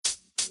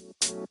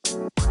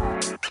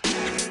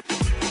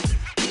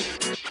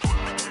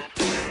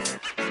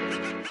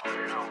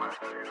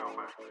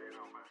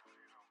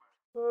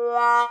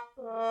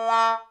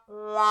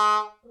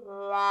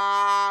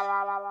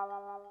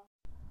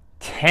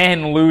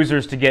Ten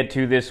losers to get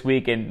to this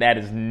week, and that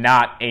is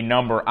not a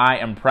number I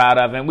am proud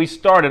of. And we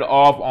started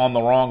off on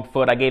the wrong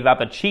foot. I gave out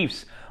the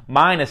Chiefs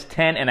minus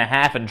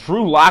 10.5, and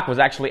Drew Lock was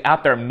actually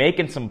out there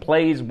making some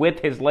plays with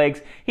his legs.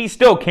 He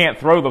still can't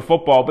throw the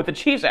football, but the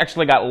Chiefs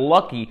actually got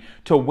lucky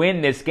to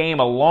win this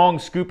game. A long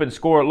scoop and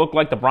score. It looked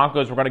like the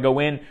Broncos were going to go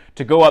in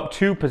to go up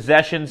 2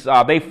 possessions.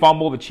 They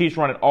fumble. The Chiefs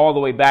run it all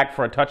the way back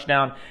for a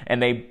touchdown, and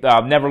they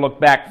never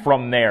looked back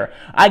from there.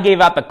 I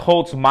gave out the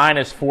Colts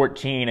minus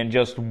 14, and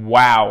just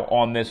wow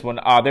on this one.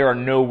 There are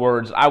no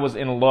words. I was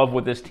in love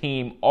with this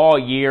team all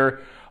year.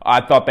 I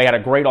thought they had a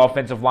great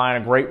offensive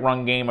line, a great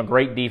run game, a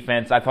great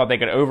defense. I thought they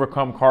could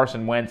overcome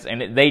Carson Wentz,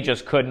 and they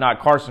just could not.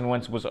 Carson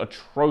Wentz was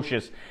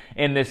atrocious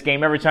in this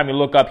game. Every time you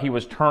look up, he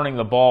was turning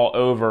the ball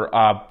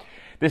over.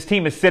 This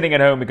team is sitting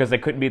at home because they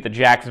couldn't beat the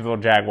Jacksonville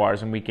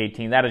Jaguars in Week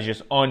 18. That is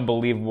just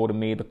unbelievable to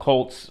me. The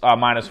Colts,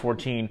 minus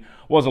 14,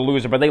 was a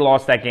loser, but they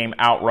lost that game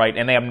outright,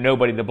 and they have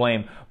nobody to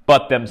blame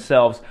but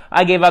themselves.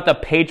 I gave out the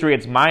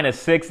Patriots minus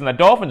 6, and the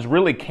Dolphins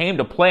really came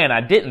to play, and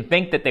I didn't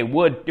think that they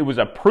would. It was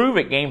a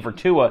prove-it game for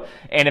Tua,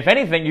 and if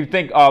anything, you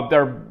think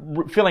they're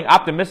feeling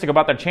optimistic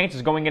about their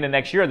chances going into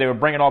next year. They would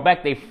bring it all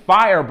back. They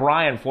fire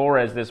Brian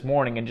Flores this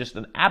morning, and just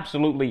an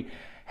absolutely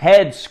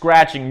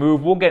head-scratching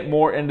move. We'll get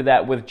more into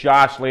that with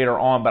Josh later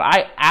on, but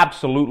I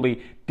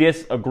absolutely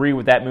disagree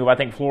with that move. I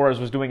think Flores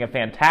was doing a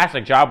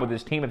fantastic job with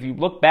his team. If you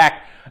look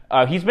back,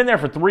 he's been there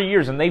for 3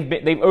 years, and they've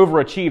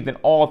overachieved in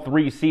all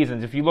 3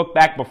 seasons. If you look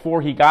back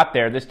before he got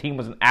there, this team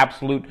was an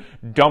absolute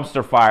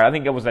dumpster fire. I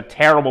think it was a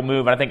terrible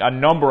move, and I think a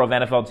number of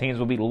NFL teams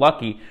will be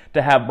lucky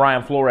to have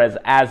Brian Flores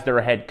as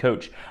their head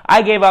coach.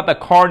 I gave out the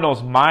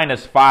Cardinals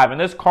minus 5, and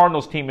this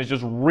Cardinals team is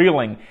just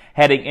reeling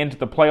heading into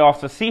the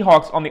playoffs. The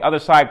Seahawks on the other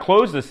side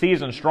closed the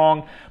season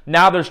strong.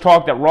 Now there's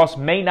talk that Russ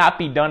may not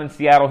be done in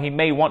Seattle. He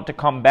may want to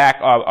come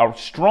back. A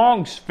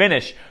strong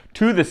finish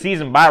to the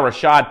season by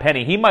Rashad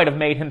Penny. He might have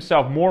made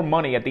himself more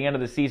money at the end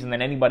of the season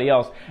than anybody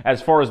else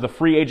as far as the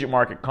free agent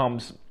market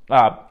comes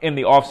in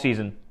the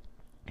offseason.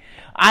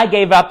 I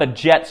gave out the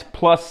Jets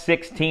plus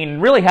 16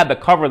 and really had to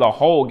cover the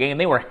whole game.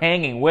 They were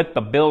hanging with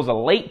the Bills. A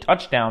late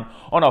touchdown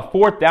on a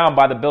 4th down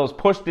by the Bills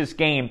pushed this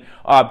game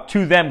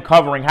to them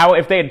covering. How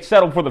if they had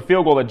settled for the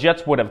field goal, the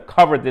Jets would have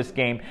covered this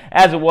game.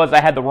 As it was,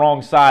 I had the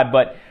wrong side,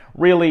 but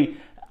really,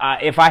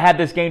 if I had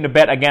this game to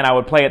bet again, I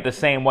would play it the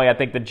same way. I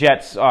think the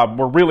Jets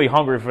were really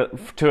hungry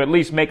to at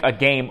least make a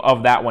game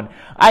of that one.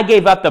 I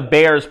gave out the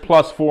Bears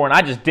plus 4, and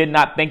I just did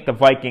not think the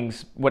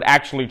Vikings would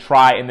actually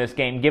try in this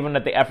game, given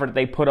that the effort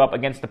they put up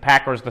against the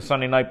Packers the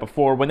Sunday night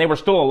before when they were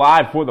still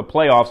alive for the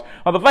playoffs.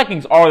 The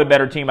Vikings are the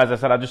better team, as I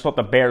said. I just thought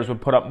the Bears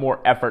would put up more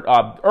effort.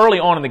 Early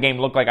on in the game, it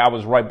looked like I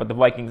was right, but the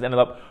Vikings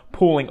ended up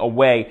pulling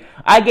away.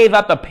 I gave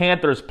out the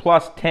Panthers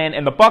plus 10,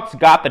 and the Bucs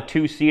got the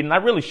 2 seed, and I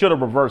really should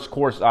have reversed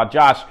course.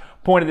 Josh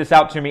pointed this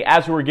out to me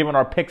as we were giving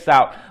our picks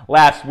out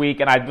last week,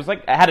 and I was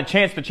like, I had a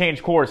chance to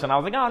change course, and I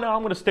was like, oh no,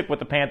 I'm going to stick with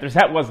the Panthers.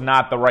 That was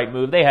not the right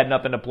move. They had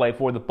nothing to play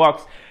for. The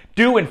Bucs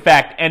do in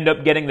fact end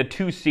up getting the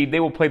 2 seed.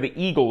 They will play the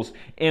Eagles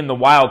in the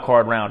wild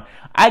card round.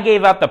 I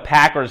gave out the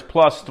Packers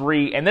plus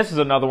 3, and this is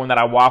another one that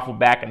I waffled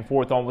back and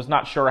forth on. Was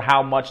not sure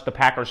how much the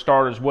Packers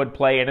starters would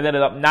play, and it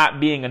ended up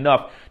not being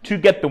enough to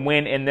get the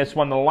win in this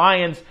one. The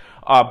Lions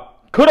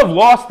could have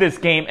lost this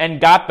game and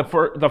got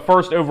the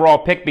first overall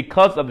pick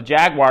because of the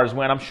Jaguars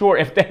win. I'm sure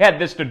if they had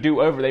this to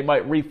do over, they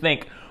might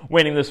rethink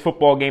winning this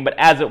football game. But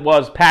as it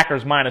was,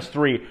 Packers minus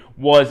 3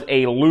 was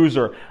a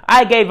loser.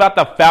 I gave out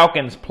the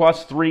Falcons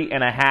plus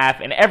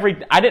 3.5.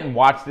 And I didn't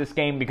watch this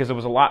game because there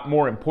was a lot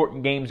more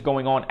important games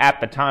going on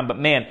at the time. But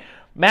man,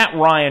 Matt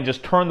Ryan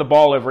just turned the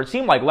ball over. It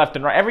seemed like left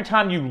and right. Every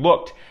time you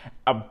looked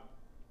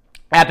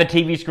at the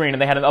TV screen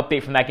and they had an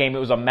update from that game, it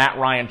was a Matt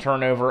Ryan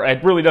turnover.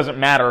 It really doesn't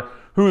matter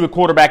who the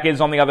quarterback is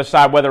on the other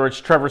side, whether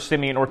it's Trevor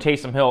Siemian or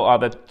Taysom Hill.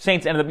 The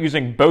Saints ended up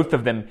using both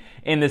of them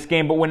in this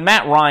game. But when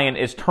Matt Ryan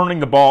is turning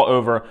the ball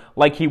over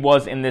like he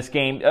was in this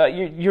game,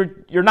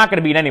 you're not going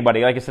to beat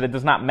anybody. Like I said, it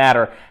does not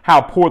matter how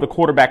poor the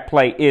quarterback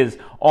play is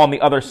on the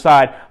other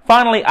side.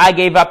 Finally, I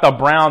gave out the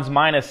Browns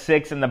minus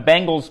 6, and the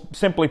Bengals,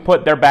 simply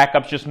put, their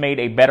backups just made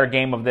a better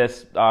game of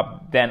this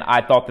than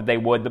I thought that they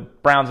would. The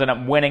Browns ended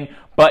up winning,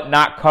 but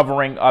not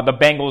covering. The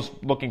Bengals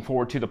looking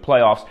forward to the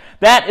playoffs.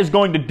 That is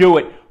going to do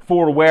it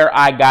for where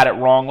I got it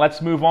wrong.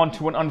 Let's move on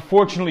to an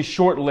unfortunately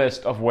short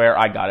list of where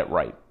I got it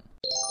right.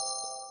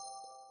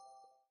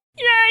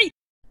 Yay!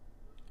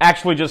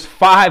 Actually, just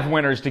 5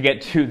 winners to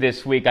get to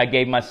this week. I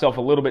gave myself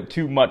a little bit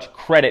too much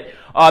credit.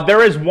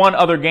 There is one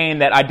other game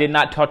that I did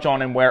not touch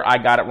on and where I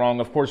got it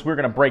wrong. Of course, we're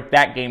going to break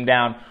that game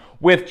down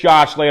with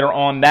Josh later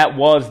on. That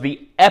was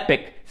the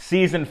epic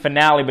season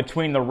finale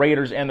between the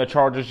Raiders and the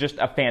Chargers. Just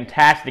a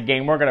fantastic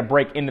game. We're going to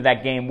break into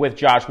that game with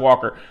Josh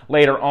Walker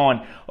later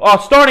on.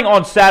 Starting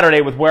on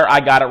Saturday with where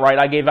I got it right,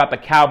 I gave out the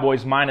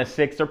Cowboys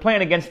 -6. They're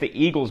playing against the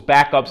Eagles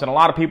backups, and a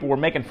lot of people were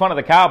making fun of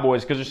the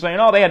Cowboys because they're saying,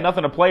 oh, they had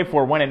nothing to play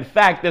for, when in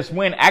fact this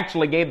win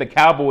actually gave the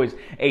Cowboys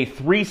a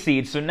 3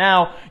 seed. So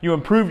now you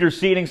improved your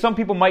seeding. Some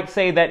people might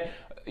say that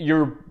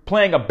you're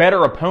playing a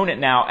better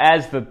opponent now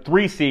as the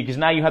 3 seed because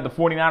now you have the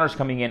 49ers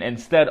coming in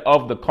instead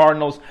of the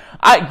Cardinals.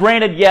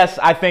 Granted, yes,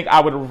 I think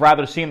I would have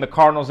rather seen the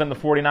Cardinals than the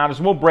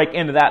 49ers. We'll break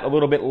into that a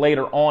little bit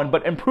later on,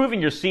 but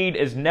improving your seed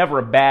is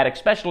never bad,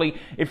 especially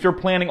if you're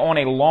planning on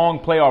a long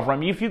playoff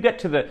run. If you get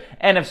to the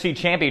NFC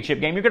Championship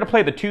game, you're going to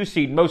play the 2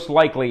 seed most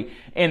likely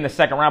in the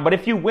second round, but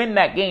if you win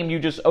that game, you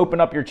just open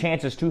up your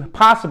chances to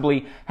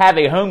possibly have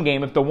a home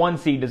game if the 1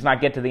 seed does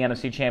not get to the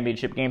NFC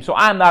Championship game. So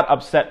I'm not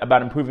upset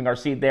about improving our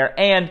seed there,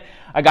 and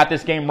I got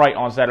this game right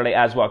on Saturday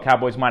as well.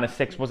 Cowboys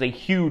 -6 was a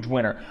huge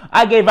winner.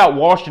 I gave out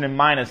Washington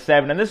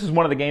 -7, and this is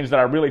one of the games that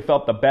I really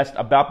felt the best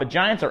about. The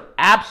Giants are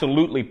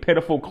absolutely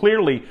pitiful,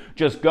 clearly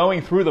just going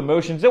through the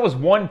motions. There was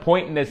one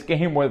point in this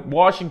game where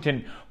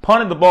Washington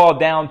punted the ball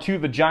down to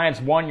the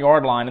Giants'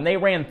 1-yard line, and they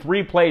ran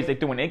 3 plays. They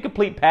threw an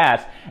incomplete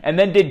pass and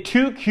then did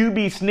 2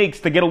 QB sneaks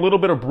to get a little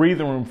bit of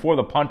breathing room for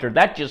the punter.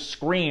 That just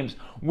screams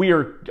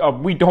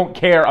we don't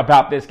care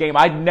about this game.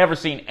 I've never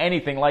seen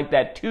anything like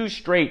that. 2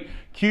 straight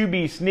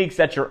QB sneaks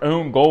at your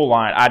own goal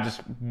line.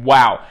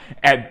 Wow.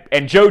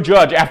 And Joe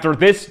Judge, after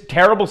this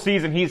terrible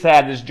season he's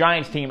had, this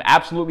Giants team,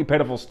 absolutely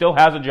pitiful, still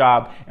has a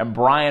job, and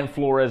Brian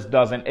Flores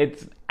doesn't.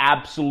 It's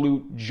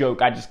absolute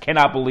joke. I just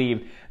cannot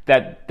believe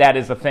that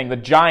is a thing. The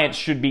Giants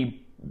should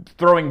be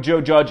throwing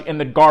Joe Judge in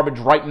the garbage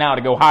right now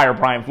to go hire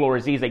Brian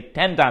Flores. He's a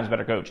 10 times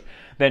better coach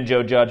than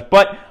Joe Judge.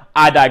 But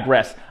I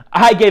digress.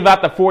 I gave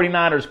out the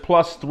 49ers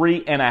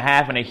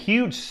 +3.5, and a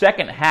huge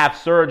second half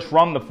surge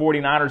from the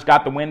 49ers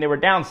got the win. They were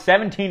down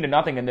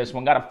 17-0 in this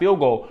one, got a field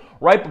goal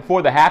right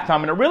before the halftime,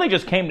 and it really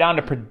just came down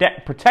to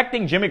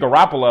protecting Jimmy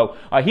Garoppolo.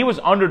 He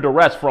was under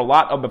duress for a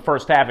lot of the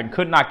first half and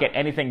could not get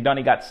anything done.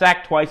 He got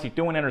sacked twice. He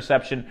threw an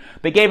interception.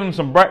 They gave him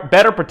some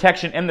better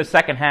protection in the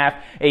second half.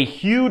 A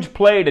huge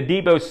play to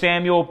Deebo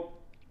Samuel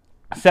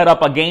set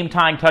up a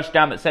game-tying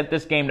touchdown that sent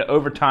this game to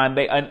overtime.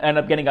 They end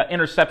up getting an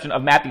interception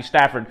of Matthew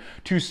Stafford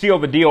to seal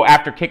the deal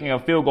after kicking a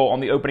field goal on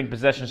the opening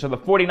possession. So the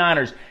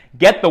 49ers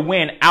get the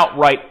win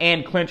outright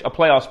and clinch a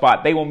playoff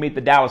spot. They will meet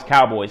the Dallas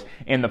Cowboys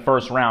in the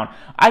first round.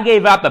 I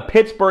gave out the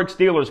Pittsburgh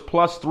Steelers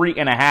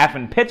 +3.5,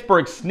 and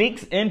Pittsburgh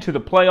sneaks into the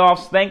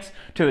playoffs thanks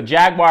to the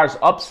Jaguars'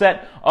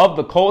 upset of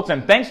the Colts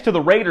and thanks to the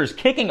Raiders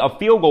kicking a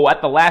field goal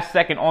at the last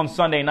second on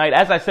Sunday night.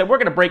 As I said, we're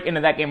going to break into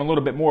that game a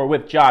little bit more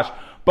with Josh.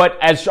 But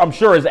as I'm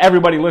sure as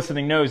everybody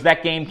listening knows,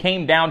 that game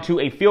came down to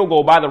a field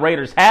goal by the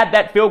Raiders. Had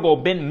that field goal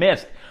been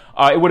missed,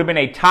 it would have been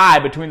a tie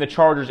between the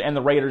Chargers and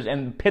the Raiders,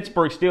 and the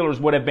Pittsburgh Steelers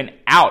would have been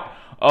out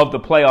of the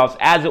playoffs.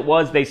 As it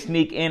was, they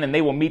sneak in and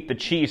they will meet the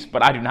Chiefs,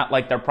 but I do not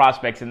like their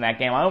prospects in that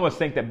game. I almost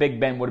think that Big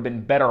Ben would have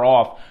been better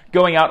off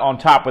going out on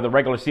top with a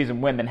regular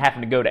season win than having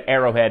to go to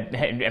Arrowhead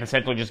and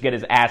essentially just get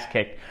his ass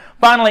kicked.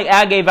 Finally,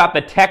 I gave out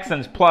the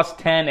Texans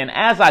 +10, and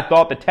as I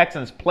thought, the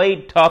Texans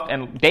played tough,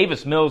 and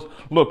Davis Mills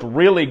looked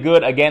really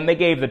good. Again, they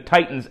gave the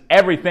Titans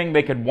everything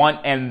they could want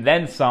and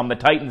then some. The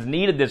Titans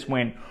needed this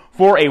win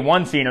for a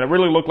 1 seed, and it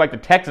really looked like the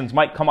Texans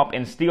might come up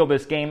and steal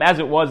this game. As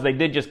it was, they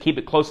did just keep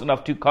it close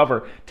enough to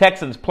cover.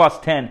 Texans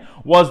 +10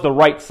 was the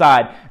right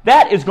side.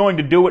 That is going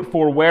to do it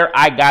for where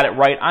I got it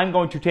right. I'm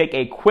going to take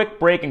a quick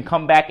break and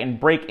come back and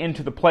break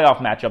into the playoff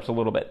matchups a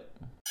little bit.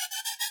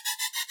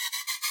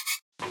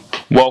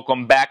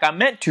 Welcome back. I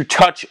meant to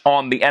touch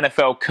on the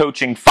NFL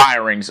coaching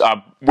firings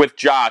with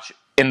Josh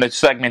in the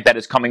segment that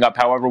is coming up.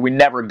 However, we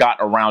never got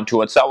around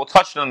to it. So I will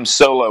touch on them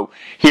solo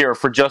here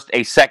for just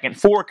a second.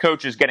 4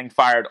 coaches getting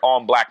fired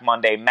on Black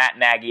Monday. Matt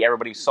Nagy,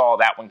 everybody saw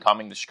that one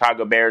coming. The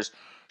Chicago Bears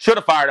should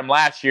have fired him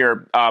last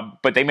year,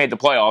 but they made the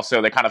playoffs,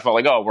 so they kind of felt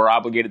like, oh, we're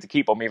obligated to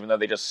keep him, even though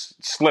they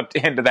just slipped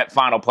into that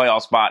final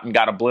playoff spot and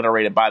got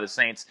obliterated by the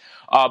Saints.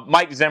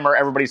 Mike Zimmer,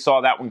 everybody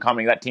saw that one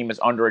coming. That team is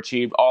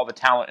underachieved. All the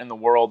talent in the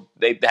world,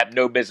 they have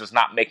no business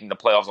not making the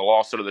playoffs. A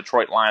loss to the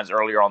Detroit Lions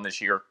earlier on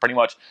this year pretty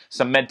much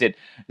cemented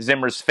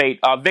Zimmer's fate.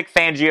 Vic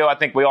Fangio, I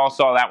think we all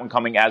saw that one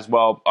coming as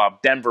well.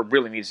 Denver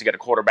really needs to get a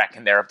quarterback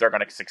in there if they're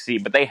going to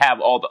succeed, but they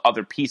have all the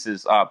other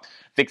pieces.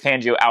 Vic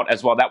Fangio out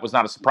as well. That was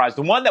not a surprise.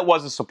 The one that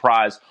was a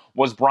surprise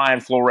was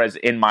Brian Flores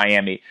in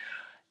Miami.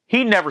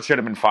 He never should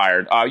have been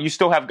fired. You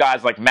still have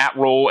guys like Matt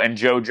Rule and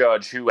Joe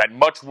Judge who had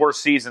much worse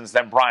seasons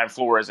than Brian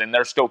Flores, and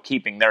they're still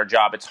keeping their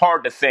job. It's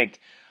hard to think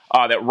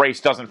that race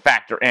doesn't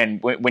factor in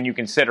when you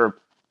consider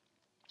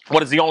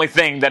what is the only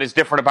thing that is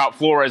different about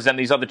Flores than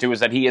these other two is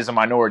that he is a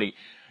minority.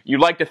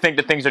 You'd like to think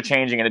that things are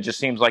changing, and it just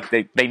seems like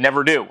they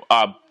never do.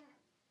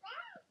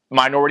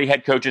 Minority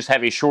head coaches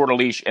have a shorter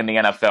leash in the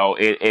NFL.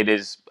 It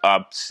is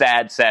a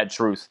sad, sad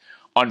truth,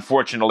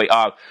 unfortunately.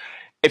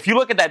 if you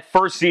look at that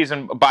first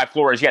season by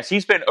Flores, yes,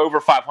 he's been over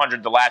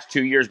 500 the last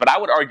 2 years, but I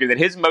would argue that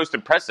his most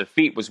impressive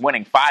feat was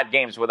winning 5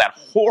 games with that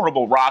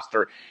horrible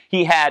roster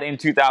he had in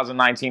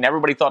 2019.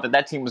 Everybody thought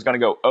that team was going to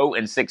go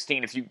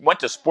 0-16. If you went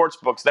to sports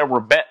books, there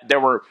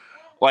were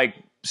like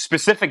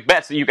specific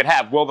bets that you could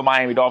have. Will the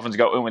Miami Dolphins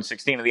go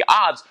 0-16? And the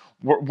odds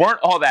weren't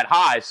all that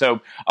high.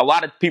 So a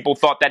lot of people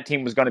thought that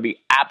team was going to be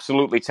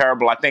absolutely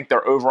terrible. I think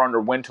their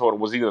over/under win total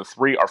was either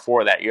 3 or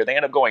 4 that year. They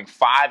ended up going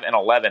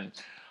 5-11.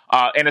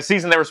 In a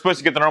season they were supposed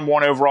to get the number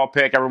 1 overall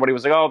pick. Everybody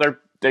was like, oh,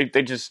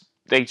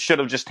 they should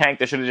have just tanked.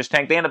 They should have just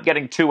tanked. They end up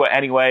getting Tua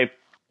anyway,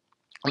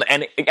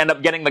 and end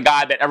up getting the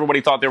guy that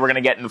everybody thought they were going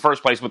to get in the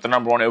first place with the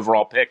number 1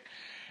 overall pick.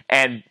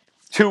 And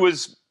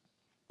Tua's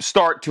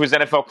start to his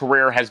NFL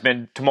career has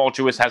been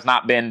tumultuous, has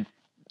not been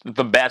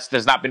the best,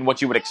 has not been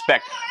what you would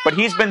expect, but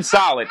he's been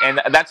solid,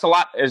 and that's a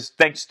lot is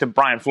thanks to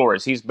Brian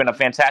Flores. He's been a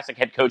fantastic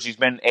head coach. He's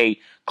been a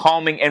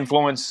calming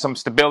influence, some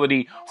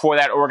stability for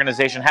that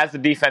organization, has the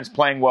defense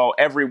playing well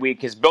every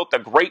week, has built a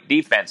great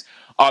defense.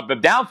 The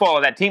downfall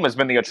of that team has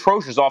been the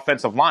atrocious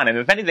offensive line, and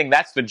if anything,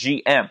 that's the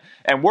GM.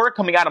 And word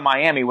coming out of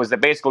Miami was that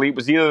basically it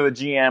was either the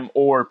GM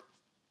or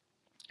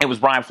it was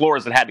Brian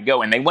Flores that had to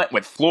go, and they went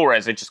with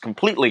Flores. It just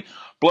completely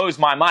blows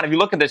my mind. If you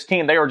look at this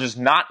team, they are just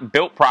not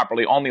built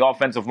properly on the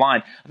offensive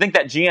line. I think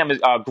that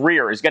GM,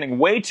 Greer, is getting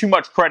way too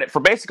much credit for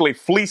basically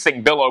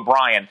fleecing Bill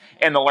O'Brien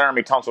in the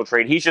Laramie Tunsil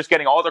trade. He's just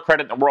getting all the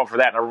credit in the world for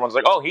that, and everyone's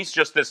like, oh, he's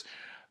just this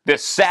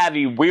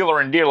savvy wheeler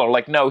and dealer.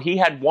 Like, no, he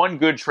had one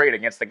good trade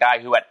against the guy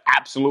who had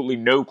absolutely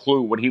no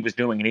clue what he was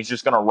doing, and he's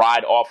just going to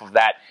ride off of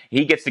that.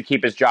 He gets to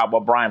keep his job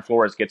while Brian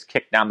Flores gets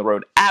kicked down the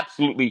road.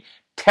 Absolutely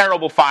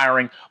terrible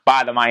firing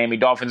by the Miami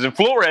Dolphins. And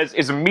Flores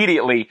is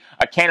immediately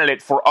a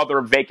candidate for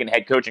other vacant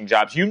head coaching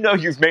jobs. You know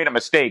you've made a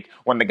mistake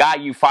when the guy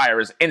you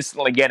fire is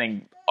instantly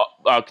getting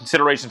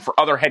considerations for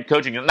other head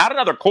coaching, not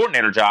another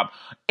coordinator job,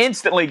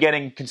 instantly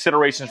getting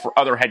considerations for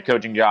other head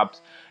coaching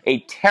jobs. A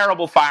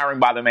terrible firing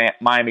by the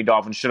Miami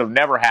Dolphins should have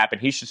never happened.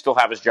 He should still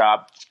have his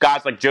job.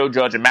 Guys like Joe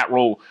Judge and Matt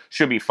Rule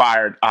should be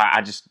fired.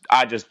 I just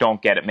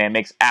don't get it, man. It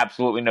makes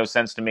absolutely no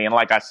sense to me. And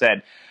like I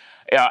said,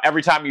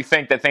 every time you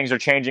think that things are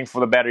changing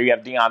for the better, you have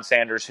Deion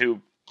Sanders, who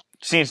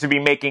seems to be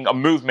making a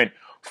movement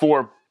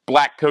for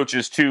black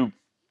coaches to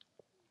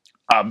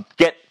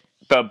get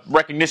the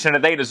recognition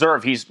that they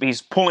deserve.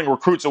 He's pulling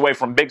recruits away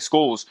from big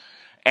schools,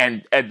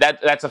 and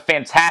that's a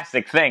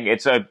fantastic thing.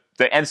 The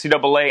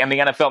NCAA and the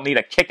NFL need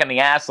a kick in the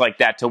ass like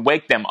that to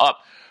wake them up,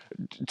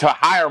 to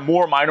hire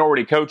more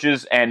minority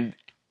coaches. And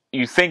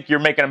you think you're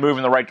making a move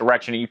in the right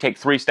direction, and you take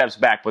 3 steps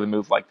back with a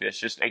move like this.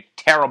 Just a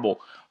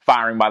terrible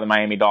firing by the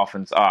Miami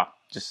Dolphins.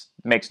 Just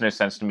makes no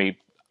sense to me.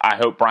 I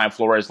hope Brian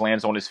Flores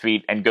lands on his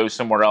feet and goes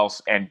somewhere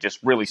else and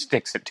just really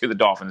sticks it to the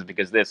Dolphins,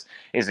 because this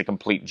is a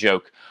complete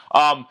joke.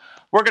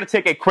 We're going to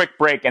take a quick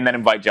break and then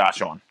invite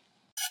Josh on.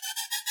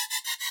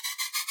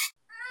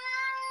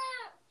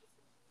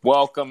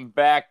 Welcome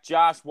back,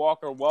 Josh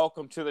Walker.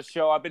 Welcome to the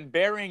show. I've been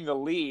burying the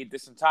lead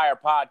this entire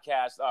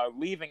podcast,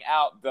 leaving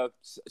out the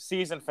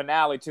season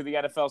finale to the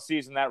NFL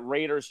season, that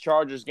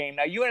Raiders-Chargers game.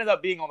 Now, you ended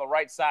up being on the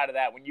right side of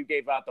that when you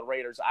gave out the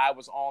Raiders. I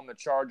was on the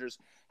Chargers.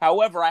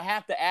 However, I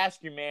have to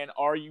ask you, man,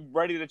 are you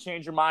ready to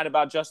change your mind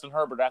about Justin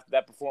Herbert after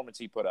that performance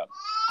he put up?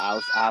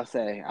 I'll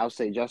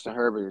say Justin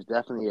Herbert is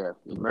definitely an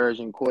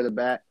emerging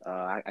quarterback.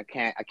 I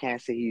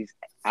can't say he's.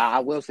 I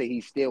will say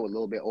he's still a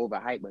little bit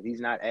overhyped, but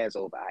he's not as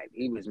overhyped.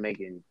 He was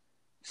making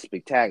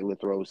spectacular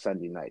throws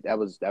Sunday night. That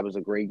was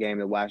a great game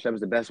to watch. That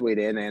was the best way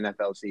to end the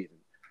NFL season.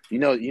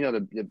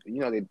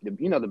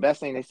 The best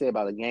thing they say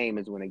about a game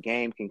is when a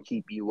game can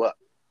keep you up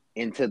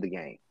into the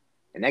game.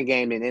 And that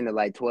game didn't end at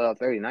like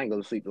 12:30, and I didn't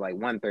go to sleep at like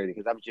 1:30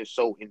 because I was just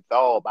so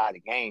enthralled by the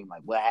game.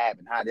 Like, what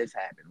happened? How this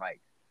happened?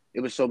 Like, it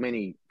was so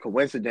many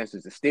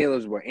coincidences. The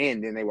Steelers were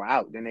in, then they were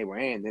out, then they were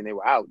in, then they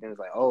were out. Then it's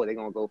like, oh, they're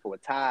gonna go for a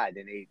tie.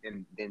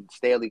 Then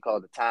Staley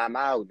called the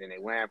timeout. Then they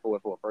ran for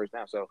it for a first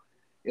down. So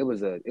it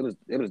was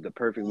the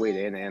perfect way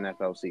to end the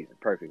NFL season.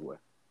 Perfect way.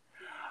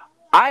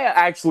 I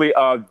actually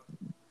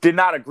did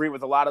not agree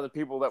with a lot of the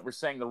people that were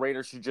saying the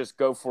Raiders should just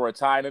go for a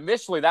tie. And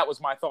initially, that was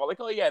my thought.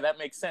 Like, oh, yeah, that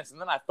makes sense. And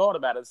then I thought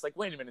about it. It's like,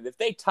 wait a minute. If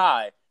they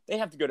tie, they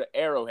have to go to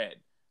Arrowhead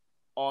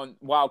on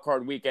Wild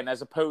Card Weekend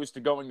as opposed to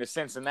going to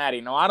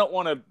Cincinnati. Now, I don't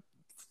want to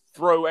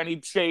throw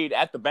any shade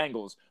at the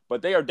Bengals,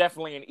 but they are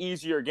definitely an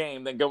easier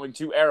game than going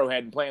to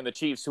Arrowhead and playing the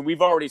Chiefs, who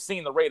we've already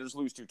seen the Raiders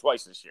lose to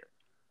twice this year.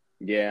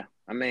 Yeah,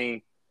 I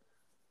mean,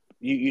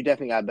 you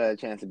definitely got a better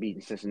chance of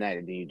beating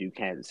Cincinnati than you do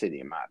Kansas City,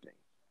 in my opinion.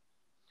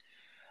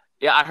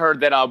 Yeah, I heard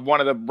that one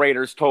of the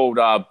Raiders told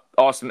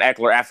Austin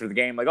Eckler after the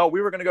game, like, oh,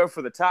 we were going to go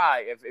for the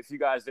tie if you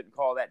guys didn't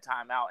call that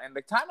timeout. And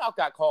the timeout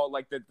got called,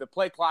 like the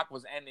play clock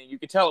was ending. You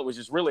could tell it was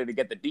just really to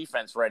get the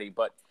defense ready.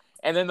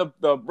 And then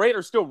the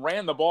Raiders still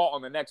ran the ball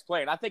on the next play.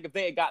 And I think if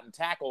they had gotten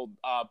tackled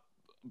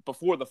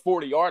before the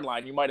 40-yard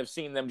line, you might have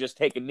seen them just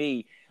take a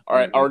knee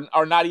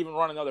or not even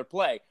run another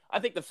play. I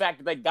think the fact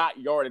that they got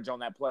yardage on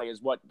that play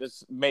is what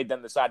made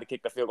them decide to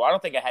kick the field goal. I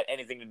don't think it had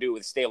anything to do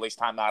with Staley's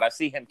timeout. I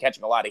see him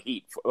catching a lot of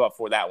heat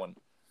for that one.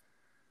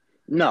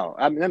 No,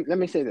 let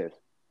me say this.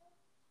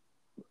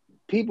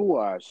 people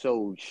are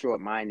so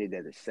short-minded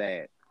that it's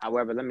sad.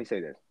 However, let me say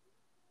this: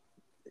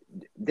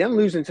 them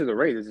losing to the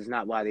Raiders is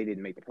not why they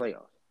didn't make the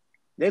playoffs.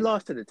 They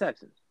lost to the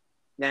Texans.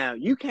 Now,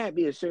 you can't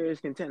be a serious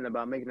contender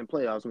about making the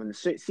playoffs when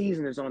the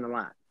season is on the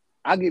line.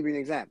 I'll give you an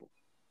example.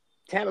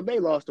 Tampa Bay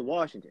lost to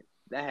Washington.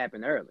 That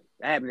happened early.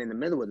 That happened in the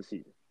middle of the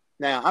season.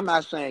 Now, I'm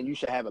not saying you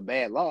should have a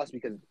bad loss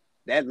because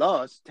that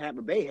loss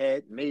Tampa Bay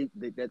had made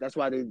that's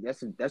why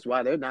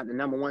they're not the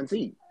number one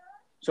seed.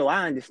 So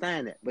I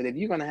understand that. But if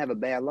you're gonna have a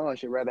bad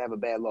loss, you'd rather have a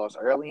bad loss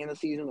early in the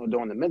season or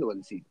during the middle of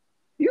the season.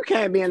 You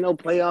can't be in no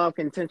playoff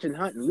contention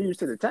hunt and lose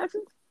to the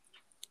Texans.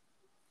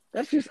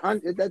 That's just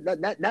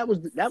that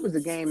was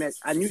the game that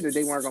I knew that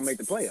they weren't gonna make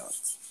the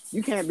playoffs.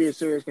 You can't be a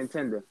serious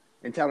contender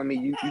and telling me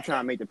you try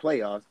to make the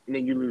playoffs and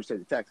then you lose to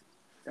the Texans.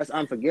 That's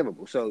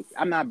unforgivable. So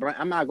I'm not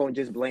going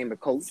to just blame the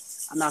coach.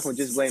 I'm not going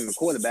to just blame the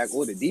quarterback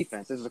or the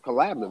defense. This is a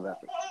collaborative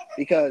effort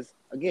because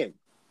again,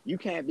 you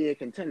can't be a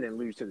contender and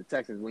lose to the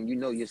Texans when you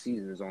know your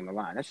season is on the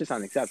line. That's just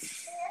unacceptable.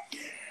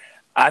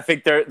 I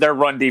think their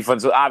run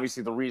defense,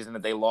 obviously the reason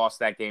that they lost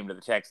that game to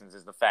the Texans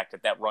is the fact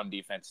that run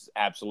defense is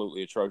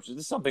absolutely atrocious.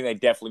 This is something they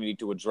definitely need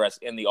to address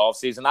in the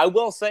offseason. I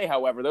will say,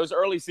 however, those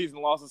early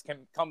season losses can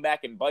come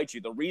back and bite you.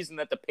 The reason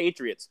that the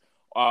Patriots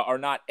are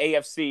not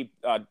AFC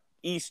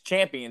East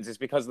champions is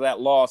because of that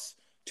loss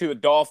to the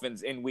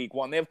Dolphins in week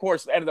 1. They, of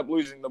course, ended up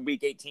losing the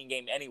week 18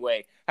 game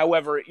anyway.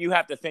 However, you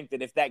have to think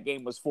that if that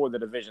game was for the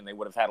division, they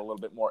would have had a little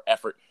bit more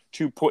effort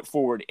to put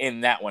forward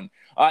in that one.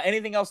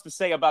 Anything else to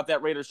say about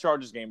that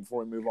Raiders-Chargers game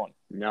before we move on?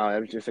 No, it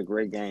was just a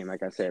great game.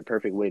 Like I said,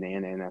 perfect way to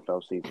end the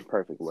NFL season.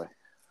 Perfect way.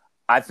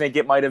 I think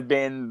it might have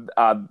been,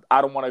 I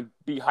don't want to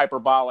be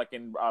hyperbolic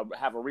and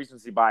have a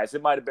recency bias.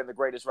 It might have been the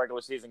greatest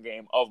regular season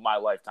game of my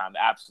lifetime.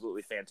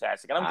 Absolutely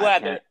fantastic. And I'm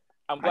glad it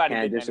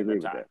didn't end in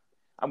a tie.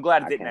 I'm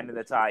glad it didn't end in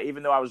a tie.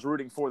 Even though I was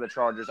rooting for the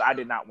Chargers, I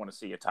did not want to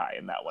see a tie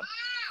in that one.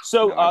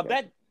 So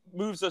that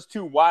moves us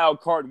to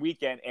Wild Card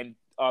Weekend. And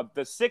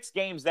the 6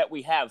 games that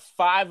we have,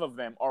 5 of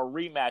them are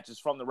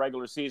rematches from the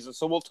regular season.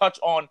 So we'll touch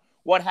on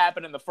what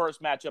happened in the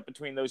first matchup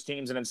between those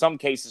teams. And in some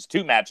cases,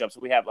 2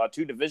 matchups. We have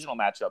 2 divisional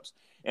matchups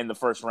in the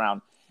first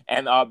round.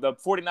 And the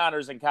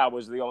 49ers and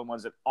Cowboys are the only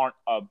ones that aren't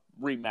a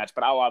rematch.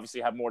 But I'll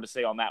obviously have more to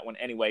say on that one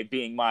anyway,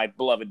 being my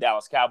beloved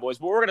Dallas Cowboys.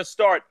 But we're going to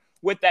start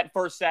with that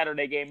first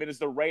Saturday game. It is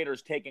the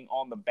Raiders taking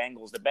on the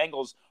Bengals. The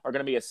Bengals are going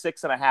to be a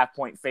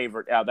 6.5-point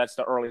favorite. That's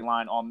the early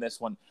line on this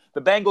one.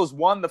 The Bengals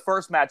won the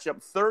first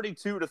matchup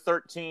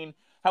 32-13.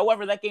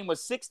 However, that game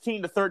was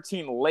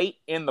 16-13 late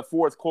in the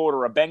fourth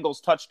quarter. A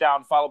Bengals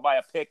touchdown followed by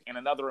a pick and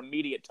another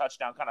immediate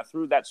touchdown kind of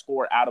threw that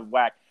score out of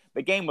whack.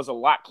 The game was a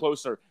lot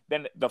closer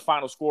than the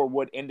final score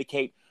would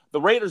indicate. The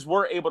Raiders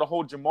were able to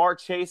hold Jamar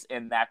Chase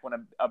in that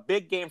one. A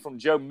big game from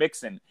Joe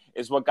Mixon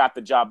is what got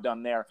the job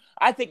done there.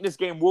 I think this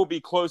game will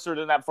be closer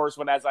than that first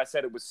one. As I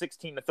said, it was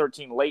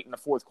 16-13 late in the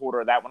fourth quarter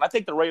of that one. I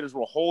think the Raiders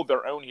will hold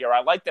their own here.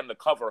 I like them to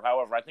cover.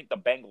 However, I think the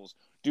Bengals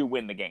do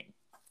win the game.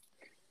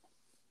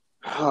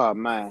 Oh,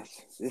 man.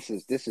 This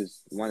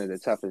is one of the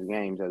toughest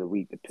games of the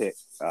week to pick.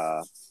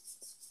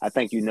 I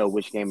think you know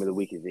which game of the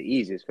week is the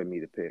easiest for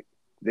me to pick.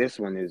 This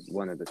one is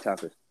one of the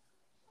toughest.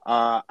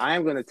 I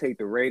am going to take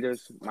the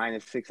Raiders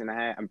minus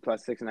 6.5 and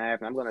plus 6.5,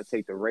 and I'm going to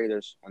take the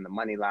Raiders on the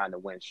money line to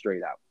win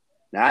straight out.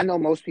 Now, I know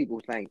most people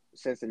think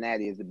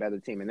Cincinnati is the better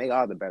team, and they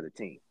are the better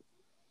team.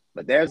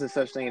 But there's a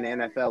such thing in the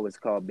NFL that's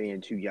called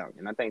being too young,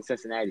 and I think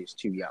Cincinnati is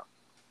too young.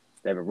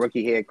 They have a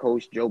rookie head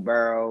coach, Joe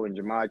Burrow, and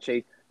Jamar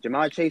Chase.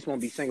 Jamar Chase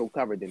won't be single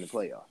covered in the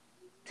playoffs.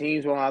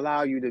 Teams won't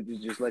allow you to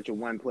just let your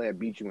one player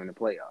beat you in the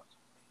playoffs.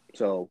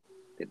 So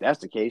if that's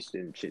the case,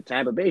 then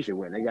Tampa Bay should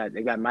win.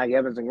 They got Mike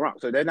Evans and Gronk,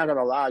 so they're not going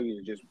to allow you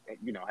to just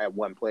have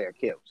one player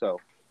kill. So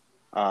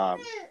I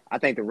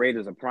think the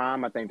Raiders are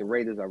prime. I think the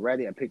Raiders are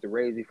ready. I picked the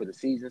Raiders before the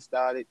season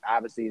started.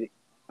 Obviously,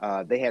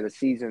 they had a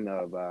season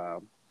of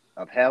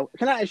hell.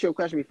 Can I ask you a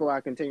question before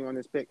I continue on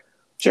this pick?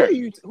 Sure.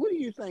 Who do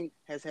you think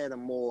has had a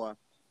more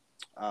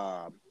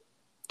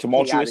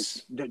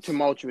tumultuous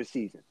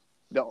season?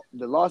 The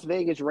Las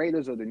Vegas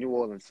Raiders or the New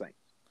Orleans Saints?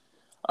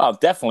 Oh,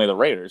 definitely the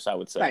Raiders, I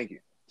would say. Thank you.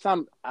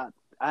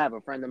 I have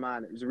a friend of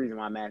mine. It's the reason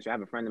why I'm asking. I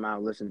have a friend of mine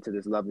who listens to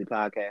this lovely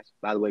podcast.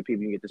 By the way,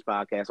 people, you can get this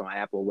podcast on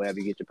Apple, wherever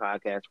you get your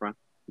podcast from.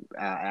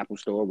 Apple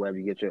Store, wherever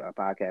you get your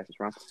podcasts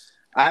from.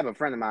 I have a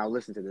friend of mine who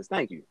listens to this.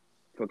 Thank you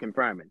for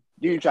confirming.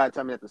 You try to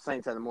tell me that the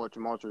Saints had a more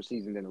tumultuous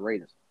season than the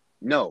Raiders.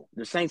 No,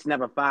 the Saints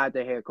never fired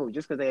their head coach.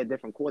 Just because they had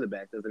different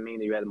quarterbacks doesn't mean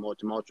that you had a more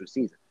tumultuous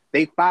season.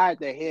 They fired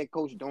their head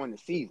coach during the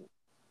season.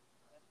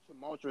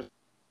 Tumultuous.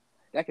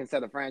 That can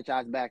set a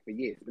franchise back for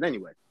years. But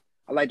anyway,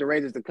 I like the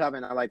Raiders to cover,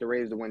 and I like the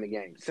Raiders to win the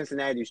game.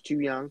 Cincinnati's too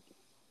young.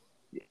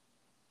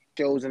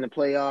 Shows in the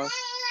playoffs.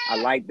 I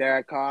like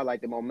Derek Carr. I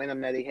like the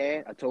momentum that he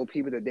had. I told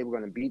people that they were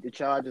going to beat the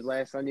Chargers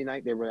last Sunday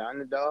night. They were the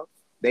underdog.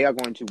 They are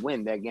going to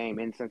win that game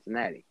in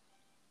Cincinnati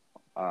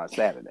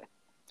Saturday.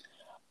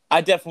 I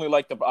definitely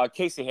like the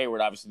Casey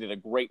Hayward. Obviously, did a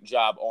great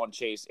job on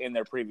Chase in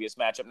their previous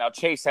matchup. Now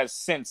Chase has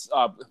since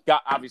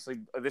got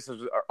obviously this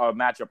is a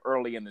matchup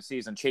early in the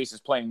season. Chase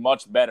is playing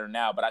much better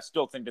now, but I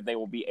still think that they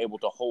will be able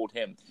to hold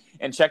him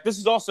in check. This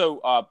is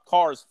also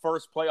Carr's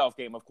first playoff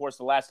game. Of course,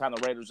 the last time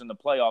the Raiders in the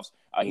playoffs,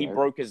 he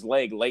broke his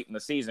leg late in the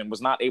season,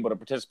 was not able to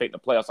participate in the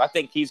playoffs. I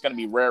think he's going to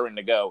be raring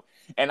to go,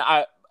 and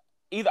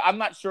I'm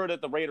not sure that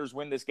the Raiders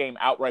win this game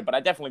outright, but I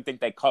definitely think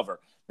they cover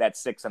that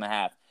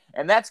 6.5.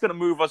 And that's going to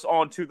move us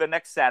on to the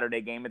next Saturday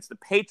game. It's the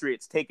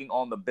Patriots taking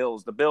on the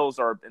Bills. The Bills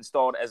are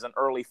installed as an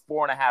early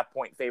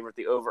 4.5-point favorite.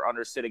 The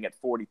over-under sitting at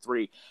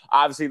 43.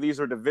 Obviously, these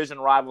are division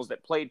rivals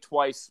that played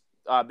twice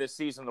this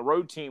season. The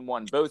road team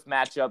won both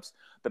matchups.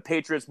 The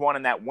Patriots won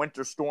in that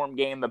winter storm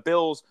game. The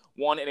Bills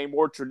won in a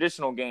more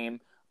traditional game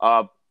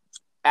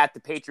at the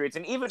Patriots.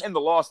 And even in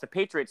the loss, the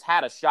Patriots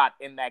had a shot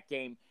in that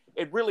game.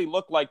 It really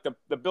looked like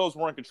the Bills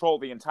were in control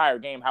the entire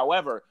game.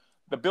 However,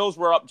 the Bills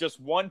were up just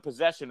one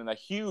possession and a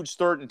huge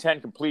 3rd and 10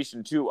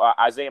 completion to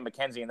Isaiah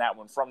McKenzie in that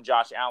one from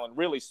Josh Allen.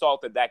 Really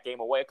salted that game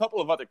away. A couple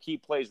of other key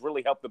plays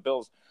really helped the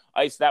Bills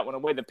ice that one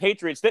away. The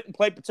Patriots didn't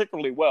play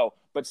particularly well,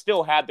 but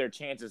still had their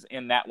chances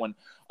in that one.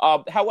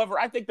 However,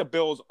 I think the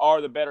Bills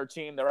are the better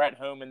team. They're at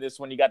home in this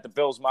one. You got the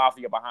Bills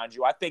Mafia behind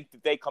you. I think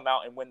that they come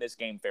out and win this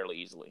game fairly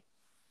easily.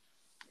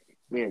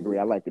 We agree.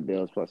 I like the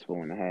Bills plus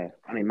 4.5.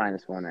 I mean,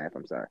 minus 4.5.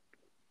 I'm sorry.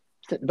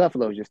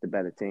 Buffalo's just a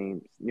better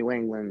team. New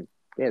England,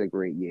 they had a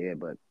great year,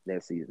 but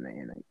their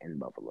season in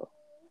Buffalo.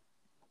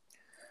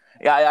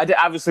 Yeah,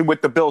 obviously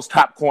with the Bills'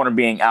 top corner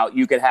being out,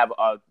 you could have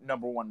a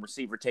number one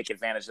receiver take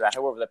advantage of that.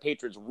 However, the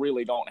Patriots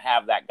really don't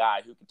have that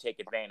guy who can take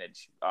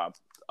advantage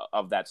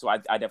of that. So I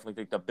definitely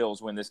think the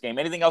Bills win this game.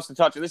 Anything else to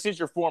touch? This is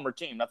your former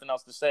team. Nothing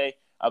else to say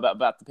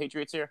about the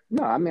Patriots here?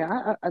 No, I mean,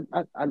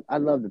 I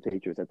love the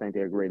Patriots. I think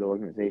they're a great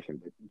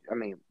organization. But, I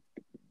mean,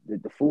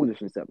 the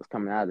foolishness that was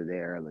coming out of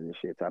there earlier this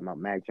year, talking about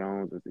Mac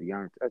Jones as a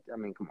young – I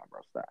mean, come on, bro,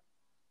 stop.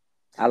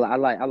 I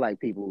like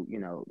people,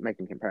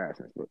 making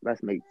comparisons, but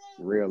let's make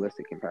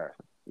realistic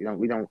comparisons.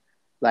 We don't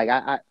like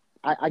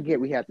I get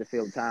we have to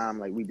fill time,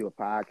 like we do a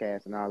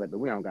podcast and all that, but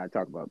we don't gotta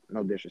talk about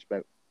no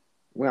disrespect.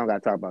 We don't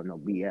gotta talk about no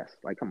BS.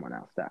 Like, come on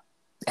now, stop.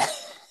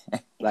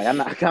 Like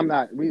I'm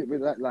not we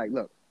like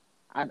look,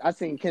 I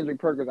seen Kendrick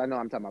Perkins, I know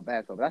I'm talking about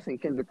basketball, but I seen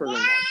Kendrick Perkins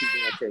on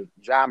TV and say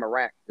Ja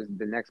Morant is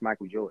the next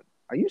Michael Jordan.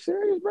 Are you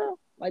serious, bro?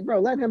 Like, bro,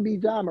 let him be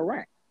Ja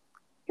Morant.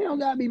 He don't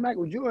gotta be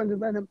Michael Jordan,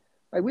 just let him.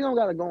 Like, we don't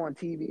got to go on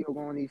TV or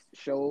go on these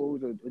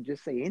shows or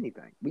just say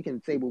anything. We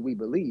can say what we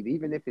believe,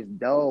 even if it's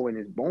dull and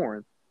it's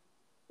boring.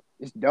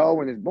 It's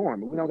dull and it's boring,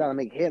 but we don't got to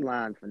make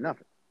headlines for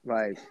nothing.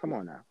 Like, come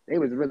on now. They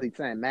was really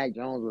saying Mac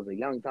Jones was a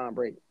young Tom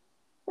Brady.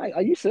 Like,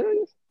 are you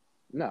serious?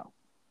 No.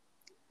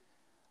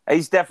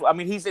 He's definitely. I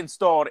mean, he's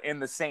installed in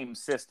the same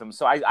system,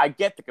 so I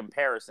get the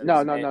comparison.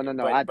 No. But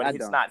I it's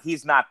don't. Not.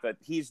 He's not the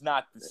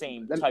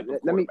same type of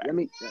quarterback. Let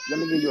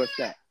me give you a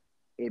stat.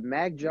 If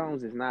Mac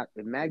Jones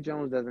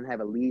doesn't have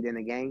a lead in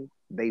the game,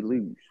 they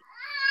lose.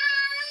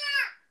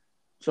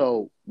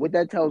 So what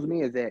that tells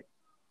me is that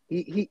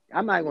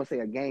I'm not gonna say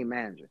a game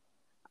manager.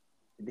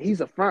 He's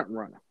a front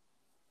runner.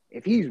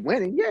 If he's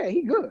winning, yeah,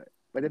 he good.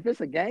 But if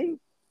it's a game,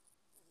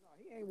 no,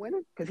 he ain't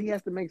winning because he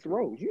has to make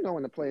throws.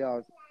 In the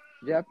playoffs,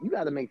 Jeff, you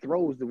got to make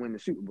throws to win the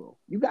Super Bowl.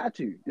 You got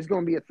to. It's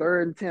gonna be a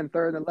 3rd and 10,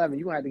 3rd and 11.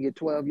 You're gonna have to get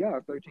 12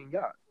 yards, 13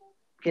 yards.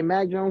 Can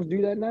Mac Jones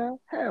do that now?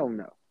 Hell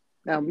no.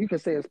 Now, you can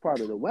say it's part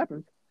of the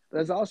weapons,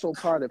 but it's also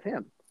part of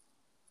him.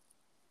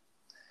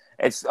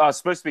 It's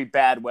supposed to be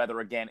bad weather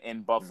again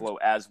in Buffalo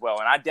as well.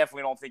 And I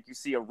definitely don't think you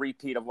see a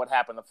repeat of what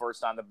happened the first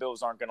time. The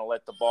Bills aren't going to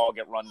let the ball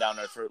get run down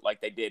their throat like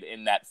they did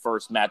in that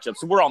first matchup.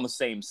 So we're on the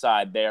same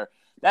side there.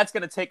 That's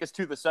going to take us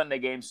to the Sunday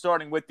game,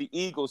 starting with the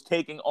Eagles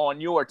taking on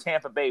your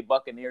Tampa Bay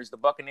Buccaneers. The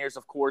Buccaneers,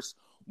 of course,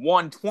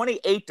 won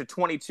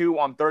 28-22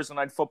 on Thursday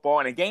Night Football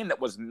in a game that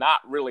was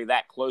not really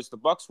that close. The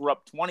Bucs were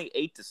up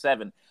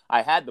 28-7.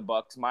 I had the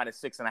Bucs minus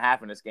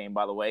 6.5 in this game,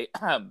 by the way.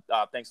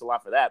 Thanks a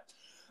lot for that.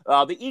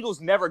 The Eagles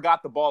never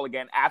got the ball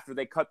again after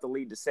they cut the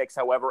lead to 6,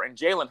 however, and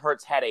Jalen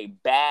Hurts had a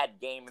bad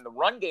game, and the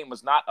run game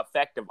was not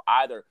effective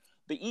either.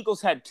 The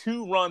Eagles had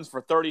 2 runs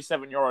for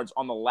 37 yards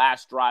on the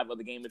last drive of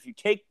the game. If you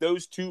take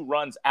those 2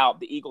 runs out,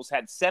 the Eagles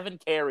had 7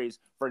 carries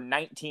for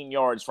 19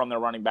 yards from their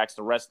running backs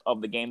the rest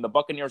of the game. The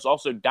Buccaneers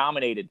also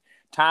dominated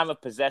time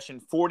of possession,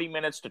 40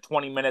 minutes to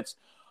 20 minutes.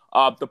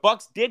 The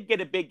Bucs did get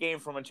a big game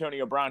from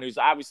Antonio Brown, who's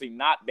obviously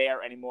not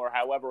there anymore.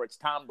 However, it's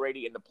Tom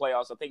Brady in the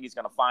playoffs. I think he's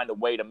going to find a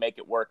way to make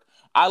it work.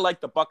 I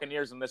like the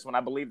Buccaneers in this one.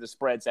 I believe the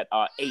spread's at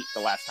 8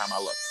 the last time I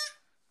looked.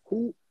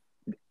 Who?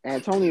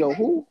 Antonio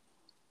who?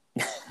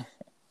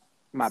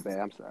 My bad.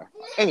 I'm sorry.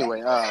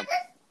 Anyway,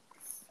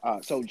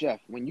 so Jeff,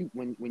 when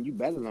you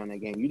betted on that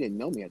game, you didn't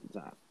know me at the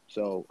time.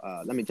 So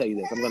let me tell you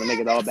this: I'm going to make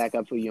it all back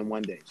up for you in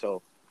one day.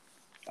 So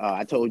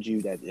I told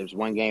you that there's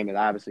one game that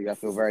obviously I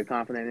feel very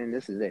confident in.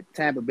 This is it.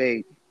 Tampa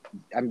Bay.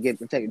 I'm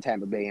taking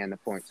Tampa Bay and the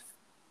points.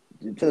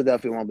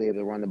 Philadelphia won't be able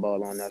to run the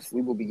ball on us.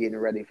 We will be getting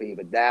ready for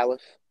either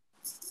Dallas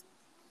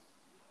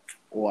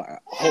or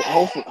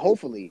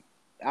hopefully.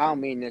 I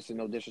don't mean this in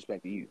no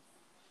disrespect to you.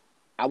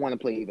 I want to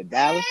play either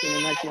Dallas in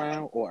the next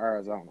round or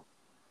Arizona.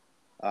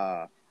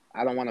 I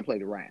don't want to play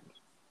the Rams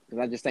because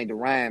I just think the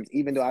Rams,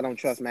 even though I don't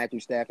trust Matthew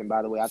Stafford. And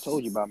by the way, I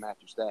told you about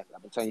Matthew Stafford.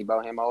 I've been telling you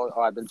about him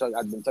I've been telling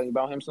you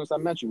about him since I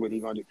met you. What he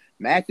gonna do?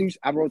 Matthews.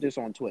 I wrote this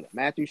on Twitter.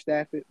 Matthew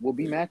Stafford will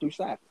be Matthew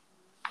Stafford.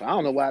 So I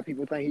don't know why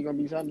people think he's gonna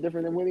be something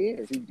different than what he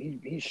is.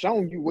 He's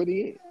shown you what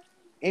he is.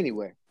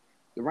 Anyway,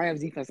 the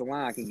Rams defensive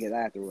line can get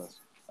after us,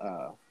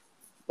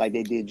 like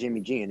they did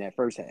Jimmy G in that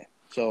first half.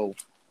 So.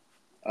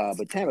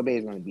 But Tampa Bay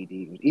is going to beat the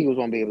Eagles. Eagles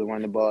won't be able to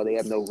run the ball. They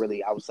have no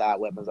really outside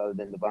weapons other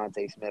than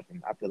Devontae Smith,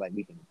 and I feel like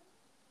we can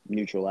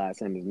neutralize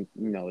him,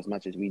 as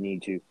much as we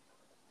need to.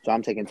 So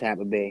I'm taking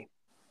Tampa Bay.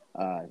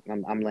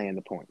 I'm laying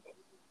the points.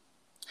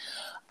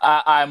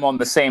 I'm on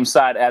the same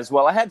side as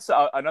well. I had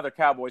another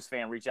Cowboys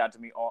fan reach out to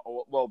me.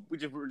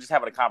 We're just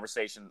having a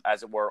conversation,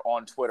 as it were,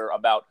 on Twitter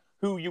about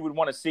who you would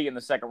want to see in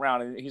the second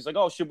round, and he's like,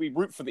 "Oh, should we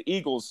root for the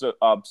Eagles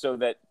so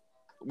that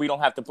we don't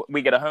have to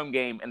we get a home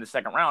game in the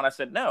second round?" I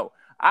said, no,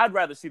 I'd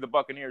rather see the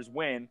Buccaneers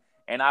win,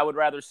 and I would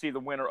rather see the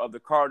winner of the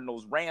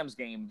Cardinals-Rams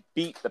game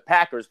beat the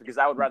Packers because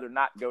I would rather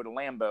not go to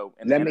Lambeau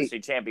in the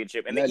NFC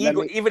Championship. And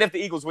even if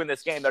the Eagles win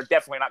this game, they're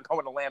definitely not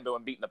going to Lambeau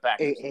and beating the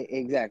Packers.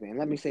 Exactly. And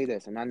let me say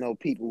this, and I know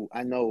people,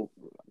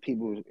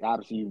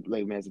 obviously you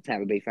label me as a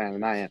Tampa Bay fan,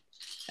 and I am.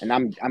 And I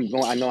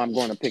know I'm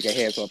going to pick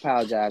ahead, so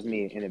apologize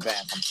me in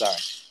advance. I'm sorry.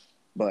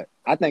 But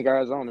I think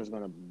Arizona is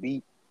going to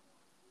beat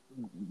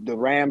the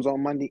Rams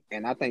on Monday,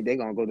 and I think they're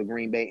gonna go to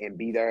Green Bay and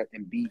beat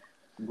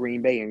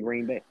Green Bay in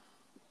Green Bay.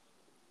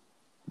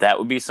 That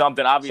would be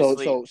something,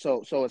 obviously.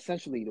 So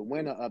essentially, the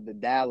winner of the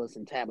Dallas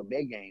and Tampa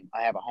Bay game,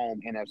 I have a home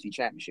NFC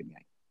Championship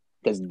game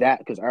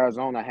because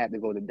Arizona had to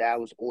go to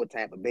Dallas or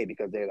Tampa Bay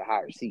because they're the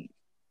higher seed.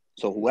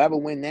 So whoever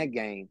win that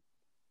game,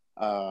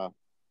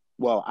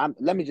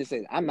 let me just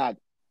say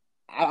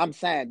I'm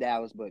saying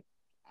Dallas, but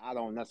I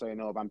don't necessarily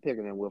know if I'm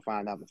picking them. We'll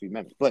find out in a few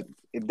minutes. But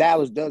if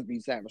Dallas does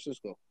beat San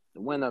Francisco, the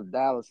winner of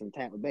Dallas and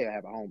Tampa Bay will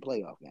have a home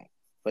playoff game.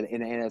 But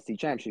in the NFC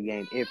Championship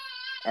game, if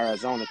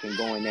Arizona can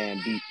go in there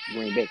and beat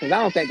Green Bay, because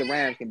I don't think the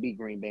Rams can beat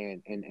Green Bay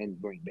in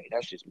Green Bay.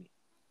 That's just me.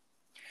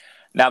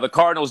 Now the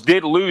Cardinals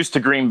did lose to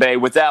Green Bay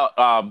without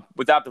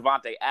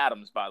Devontae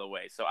Adams, by the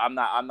way. So I'm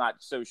not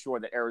so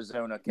sure that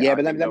Arizona can. Yeah,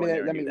 but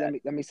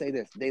let me say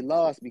this: they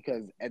lost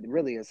because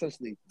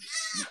essentially,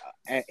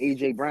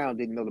 AJ Brown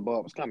didn't know the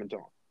ball was coming to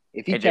him.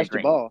 If he catch the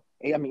ball,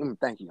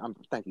 thank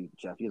you,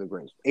 Jeff. You're the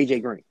greatest.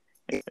 AJ Green.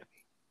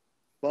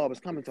 Ball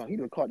was coming to him. He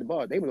would have caught the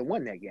ball. They would have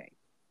won that game.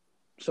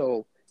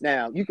 So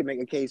now you can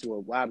make a case where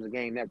why was the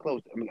game that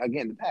close? I mean,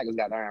 again, the Packers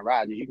got Aaron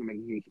Rodgers. You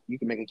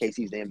can make a case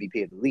he's the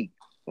MVP of the league.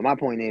 But my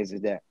point is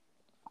that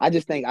I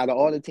just think out of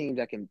all the teams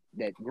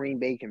that Green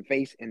Bay can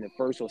face in the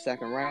first or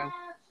second round,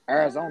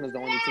 Arizona's the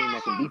only team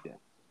that can beat them.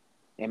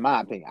 In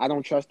my opinion, I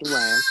don't trust the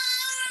Rams,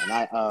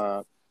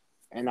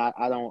 and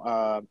I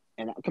don't.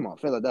 Come on,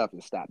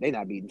 Philadelphia, stop. They're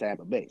not beating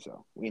Tampa Bay,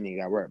 so we ain't even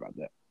got to worry about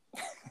that.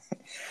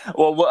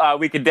 Well,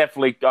 we could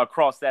definitely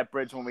cross that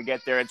bridge when we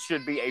get there. It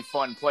should be a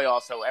fun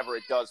playoffs, however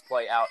it does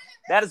play out.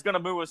 That is going to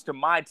move us to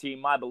my team,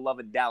 my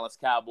beloved Dallas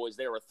Cowboys.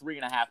 They are a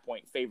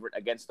 3.5-point favorite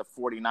against the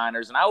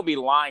 49ers, and I would be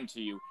lying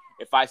to you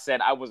if I said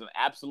I wasn't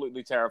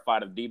absolutely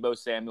terrified of Deebo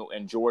Samuel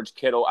and George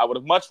Kittle. I would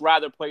have much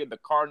rather played the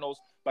Cardinals,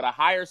 but a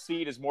higher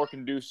seed is more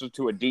conducive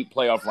to a deep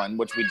playoff run,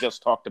 which we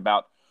just talked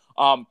about.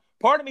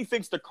 Part of me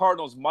thinks the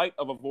Cardinals might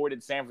have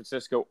avoided San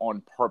Francisco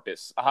on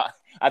purpose.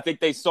 I think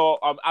they saw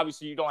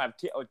obviously you don't have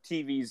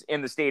TVs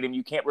in the stadium.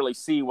 You can't really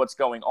see what's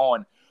going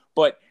on.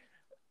 But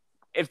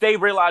if they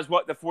realized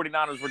what the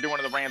 49ers were doing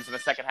to the Rams in the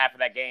second half of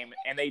that game,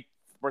 and they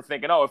were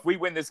thinking, if we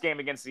win this game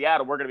against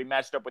Seattle, we're going to be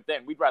matched up with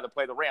them. We'd rather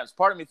play the Rams.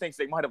 Part of me thinks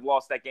they might have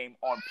lost that game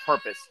on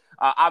purpose.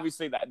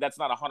 Obviously, that's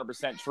not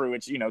 100% true.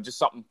 It's, just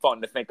something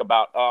fun to think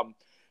about.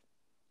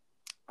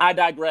 I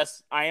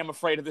digress. I am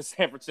afraid of the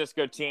San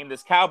Francisco team.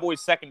 This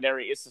Cowboys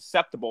secondary is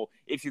susceptible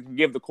if you can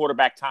give the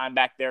quarterback time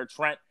back there.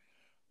 Trent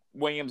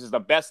Williams is the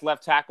best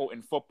left tackle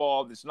in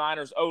football. This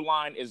Niners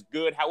O-line is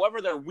good. However,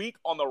 they're weak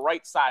on the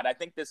right side. I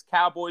think this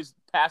Cowboys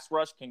pass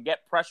rush can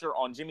get pressure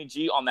on Jimmy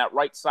G on that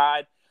right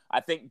side. I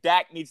think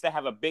Dak needs to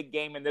have a big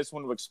game in this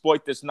one to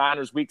exploit this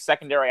Niners weak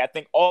secondary. I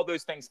think all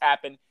those things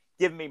happen.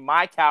 Give me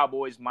my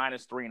Cowboys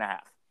minus 3.5.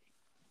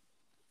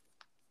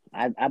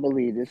 I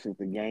believe this is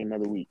the game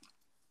of the week.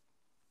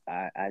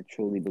 I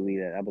truly believe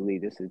that. I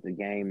believe this is the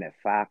game that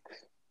Fox,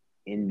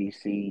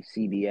 NBC,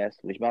 CBS,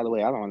 which, by the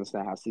way, I don't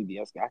understand how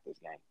CBS got this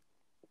game.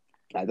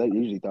 I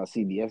usually thought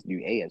CBS do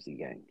AFC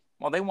games.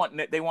 Well, they want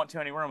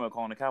Tony Romo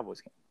calling the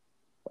Cowboys game.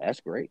 Well, that's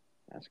great.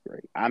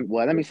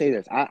 Let me say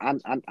this.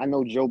 I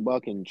know Joe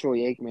Buck and Troy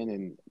Aikman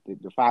and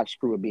the Fox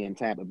crew will be in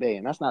Tampa Bay,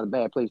 and that's not a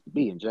bad place to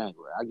be in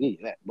January. I give you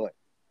that, but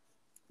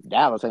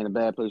Dallas ain't a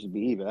bad place to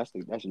be either.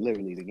 That's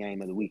literally the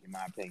game of the week, in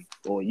my opinion.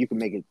 Or you can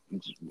make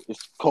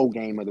it's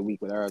co-game of the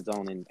week with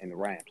Arizona and the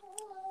Rams.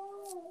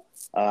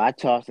 I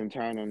tossed and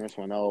turned on this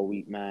one all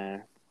week,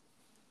 man.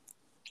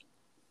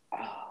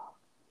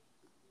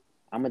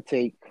 I'm gonna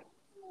take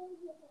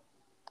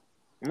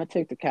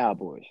the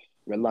Cowboys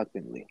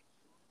reluctantly.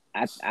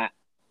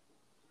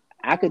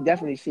 I could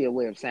definitely see a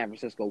way of San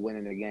Francisco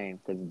winning the game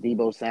because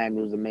Deebo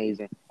Samuel's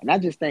amazing, and I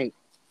just think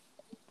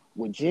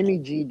what Jimmy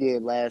G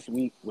did last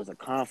week was a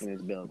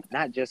confidence builder,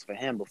 not just for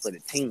him, but for the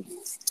team.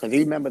 Because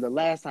you remember the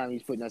last time he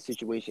was put in that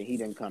situation, he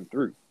didn't come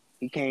through.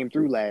 He came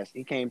through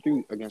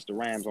against the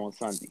Rams on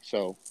Sunday.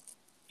 So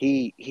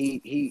he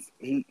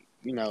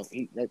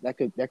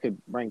that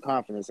could bring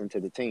confidence into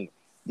the team.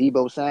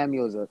 Deebo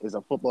Samuel is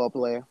a football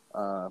player.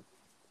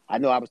 I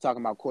know I was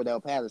talking about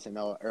Cordell Patterson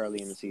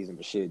early in the season,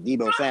 but shit,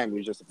 Deebo Samuel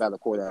is just a better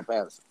Cordell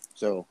Patterson.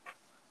 So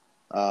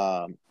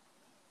I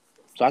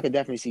could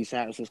definitely see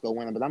San Francisco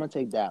winning, but I'm gonna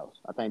take Dallas.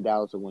 I think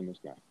Dallas will win this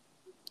game.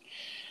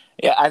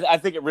 Yeah, I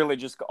think it really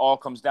just all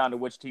comes down to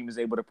which team is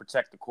able to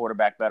protect the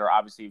quarterback better.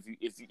 Obviously,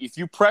 if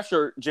you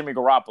pressure Jimmy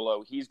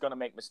Garoppolo, he's going to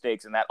make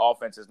mistakes, and that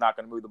offense is not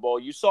going to move the ball.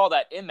 You saw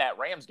that in that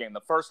Rams game. The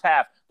first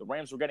half, the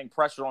Rams were getting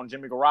pressure on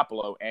Jimmy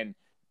Garoppolo, and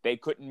they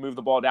couldn't move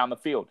the ball down the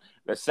field.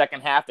 The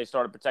second half, they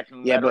started protecting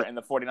him better, and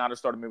the 49ers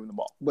started moving the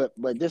ball. But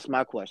this is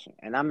my question,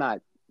 and I'm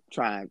not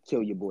trying to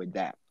kill your boy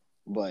Dak,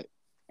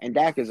 and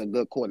Dak is a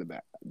good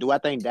quarterback. Do I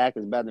think Dak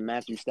is better than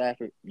Matthew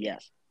Stafford?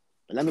 Yes.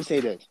 But let me say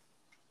this.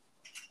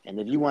 And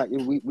if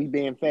we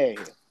being fair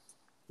here,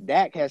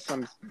 Dak has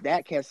some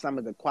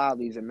of the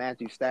qualities in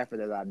Matthew Stafford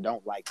that I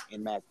don't like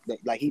in Matt.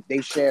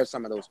 They share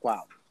some of those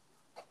qualities.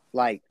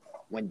 Like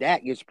when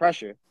Dak gets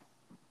pressure,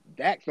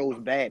 Dak throws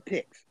bad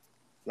picks.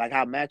 Like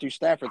how Matthew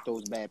Stafford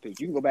throws bad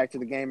picks. You can go back to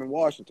the game in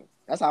Washington.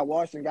 That's how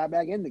Washington got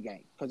back in the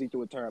game, because he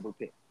threw a terrible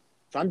pick.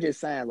 So I'm just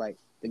saying, like,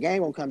 the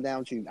game won't come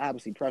down to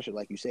obviously pressure,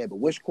 like you said, but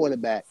which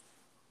quarterback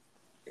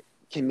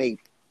can make.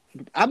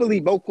 I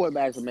believe both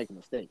quarterbacks will make a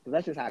mistake, because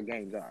that's just how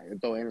games are. They'll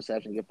throw an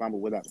interception, get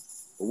fumbled, whatever.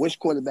 But which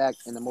quarterback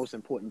in the most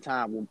important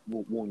time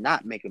will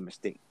not make a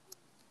mistake?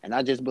 And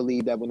I just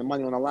believe that when the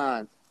money on the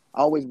line,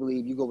 I always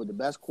believe you go with the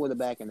best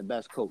quarterback and the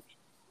best coach.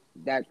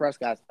 Dak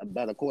Prescott's a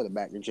better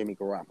quarterback than Jimmy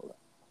Garoppolo.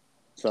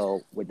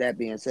 So with that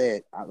being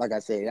said, like I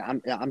said,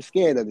 I'm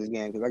scared of this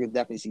game because I can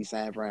definitely see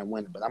San Fran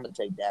winning, but I'm going to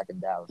take Dak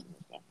and Dallas in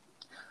this game.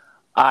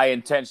 I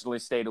intentionally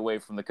stayed away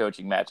from the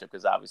coaching matchup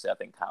because obviously I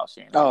think Kyle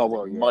Shanahan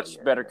is a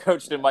much better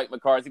coach than Mike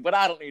McCarthy, but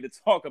I don't need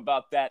to talk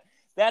about that.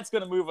 That's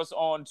going to move us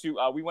on to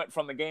we went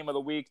from the game of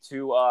the week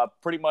to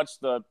pretty much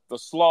the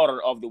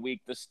slaughter of the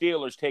week. The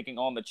Steelers taking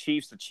on the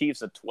Chiefs. The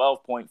Chiefs a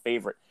 12-point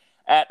favorite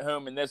at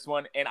home in this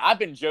one. And I've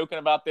been joking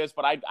about this,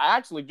 but I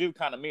actually do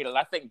kind of mean it.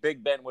 I think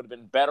Big Ben would have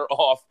been better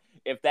off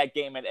if that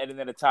game had ended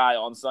in a tie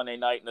on Sunday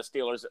night and the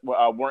Steelers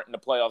weren't in the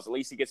playoffs. At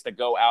least he gets to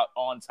go out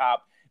on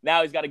top.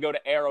 Now he's got to go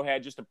to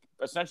Arrowhead just to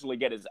essentially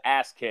get his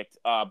ass kicked.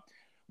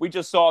 We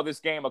just saw this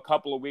game a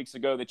couple of weeks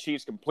ago. The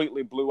Chiefs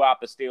completely blew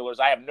out the Steelers.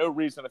 I have no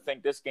reason to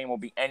think this game will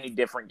be any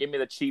different. Give me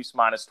the Chiefs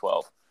minus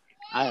 12.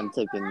 I am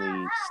taking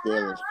the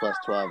Steelers plus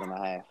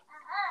 12.5.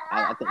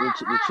 I think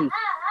the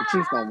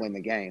Chiefs don't win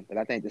the game, but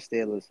I think the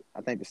Steelers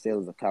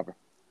will cover.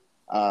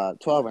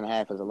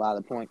 12.5 is a lot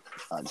of points.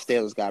 The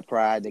Steelers got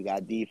pride, they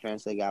got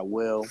defense, they got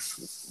will.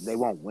 They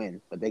won't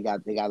win, but they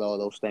got all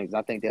those things.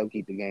 I think they'll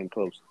keep the game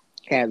close.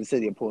 Kansas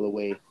City will pull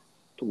away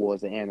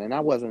towards the end, and I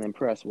wasn't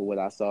impressed with what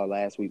I saw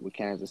last week with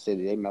Kansas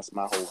City. They messed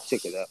my whole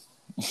ticket up.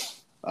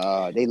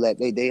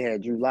 They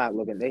had Drew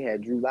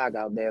Lock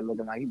out there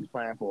looking like he was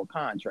playing for a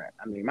contract.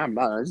 I mean,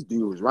 this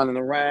dude was running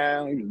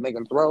around, he was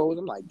making throws.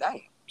 I'm like,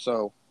 damn.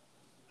 So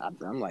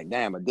I'm like,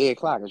 damn, a dead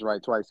clock is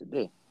right twice a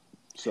day.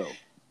 So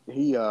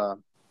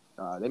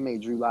they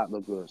made Drew Lock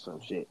look good. So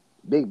shit,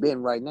 Big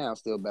Ben right now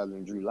still better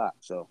than Drew Lock.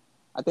 So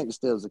I think the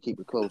Steelers will keep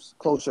it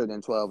closer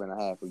than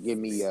 12.5. But give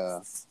me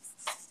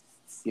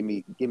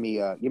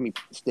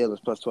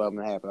Steelers plus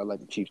 12.5. But I'd like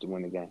the Chiefs to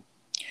win the game.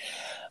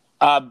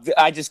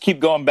 I just keep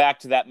going back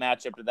to that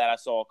matchup that I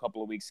saw a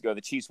couple of weeks ago.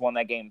 The Chiefs won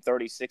that game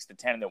 36-10,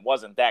 and it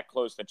wasn't that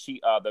close. The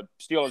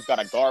Steelers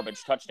got a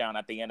garbage touchdown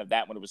at the end of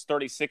that one. It was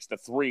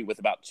 36-3 with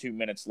about 2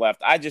 minutes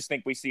left. I just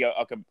think we see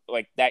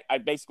I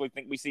basically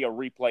think we see a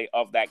replay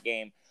of that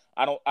game.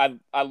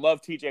 I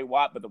love T.J.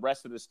 Watt, but the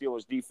rest of the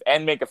Steelers defense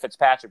and Minkah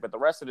Fitzpatrick, but the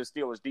rest of the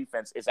Steelers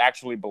defense is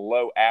actually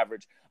below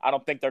average. I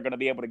don't think they're going to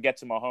be able to get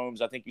to Mahomes.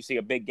 I think you see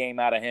a big game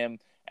out of him,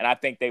 and I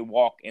think they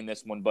walk in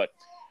this one, but.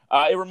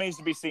 It remains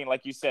to be seen.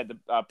 Like you said,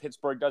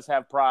 Pittsburgh does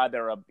have pride.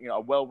 They're a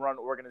well-run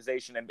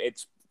organization, and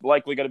it's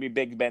likely going to be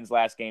Big Ben's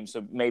last game,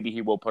 so maybe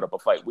he will put up a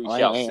fight. We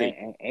shall see.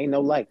 Ain't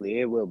no likely.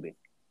 It will be.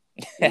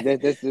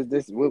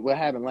 This what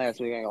happened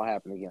last week ain't going to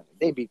happen again.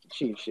 They beat the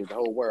Chiefs. Shit, the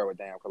whole world would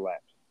damn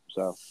collapse.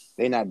 So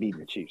they're not beating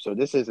the Chiefs. So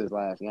this is his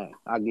last game.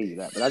 I'll give you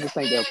that. But I just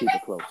think they'll keep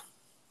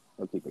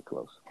it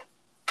close.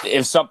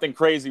 If something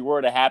crazy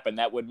were to happen,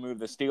 that would move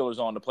the Steelers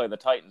on to play the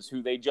Titans,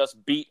 who they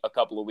just beat a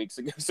couple of weeks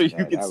ago. So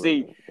you can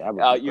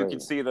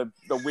see the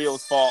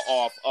wheels fall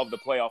off of the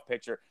playoff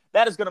picture.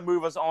 That is going to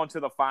move us on to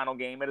the final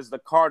game. It is the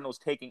Cardinals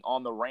taking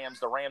on the Rams.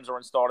 The Rams are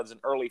installed as an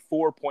early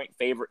 4-point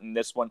favorite in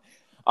this one.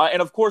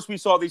 And, of course, we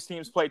saw these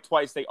teams play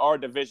twice. They are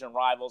division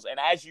rivals. And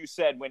as you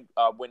said when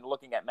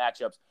looking at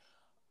matchups,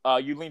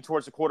 you lean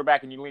towards the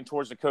quarterback and you lean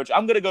towards the coach.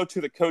 I'm going to go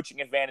to the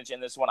coaching advantage in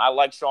this one. I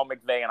like Sean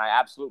McVay, and I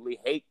absolutely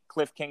hate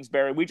Cliff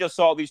Kingsbury. We just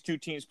saw these two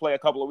teams play a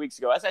couple of weeks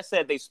ago. As I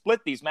said, they split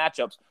these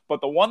matchups,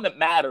 but the one that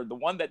mattered, the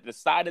one that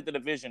decided the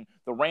division,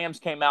 the Rams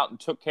came out and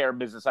took care of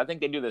business. I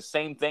think they do the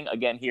same thing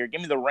again here.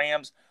 Give me the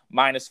Rams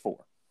minus 4.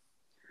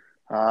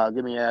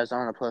 Give me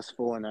Arizona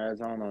 +4 and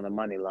Arizona on the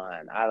money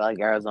line. I like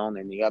Arizona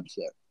in the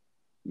upset.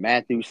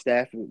 Matthew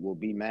Stafford will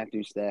be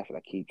Matthew Stafford.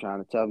 I keep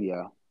trying to tell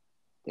y'all.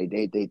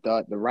 They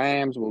thought the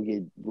Rams will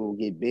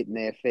get bit in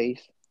their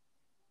face.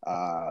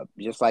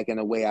 Just like in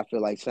a way I feel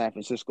like San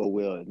Francisco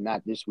will,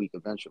 not this week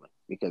eventually,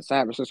 because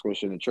San Francisco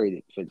shouldn't have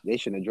traded. They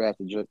shouldn't have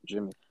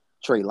drafted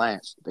Trey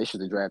Lance. They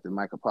should have drafted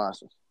Micah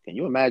Parsons. Can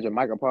you imagine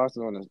Micah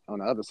Parsons on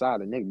the other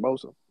side of Nick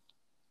Bosa?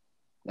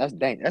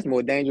 That's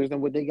more dangerous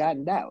than what they got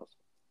in Dallas.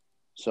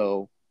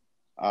 So,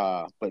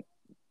 but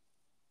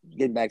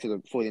getting back to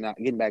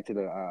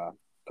the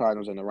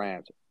Cardinals and the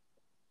Rams.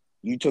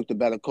 You took the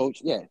better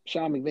coach. Yeah,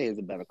 Sean McVay is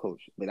a better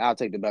coach, but I'll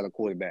take the better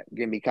quarterback.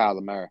 Give me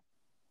Kyler Murray.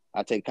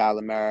 I take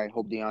Kyler Murray.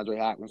 Hope DeAndre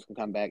Hopkins can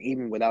come back.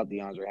 Even without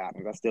DeAndre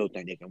Hopkins, I still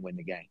think they can win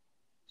the game.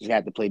 Just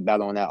have to play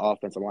better on that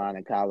offensive line,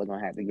 and Kyler going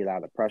to have to get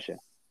out of pressure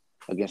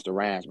against the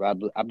Rams. But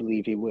I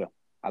believe he will.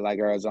 I like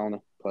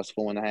Arizona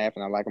 +4.5,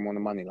 and I like them on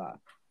the money line.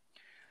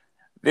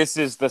 This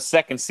is the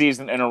second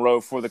season in a row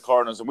for the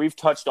Cardinals, and we've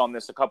touched on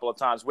this a couple of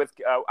times. With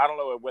I don't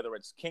know whether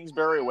it's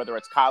Kingsbury or whether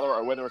it's Kyler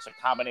or whether it's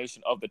a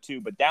combination of the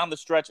two, but down the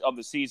stretch of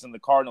the season, the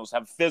Cardinals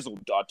have fizzled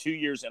 2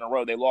 years in a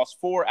row. They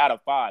lost 4 out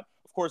of 5.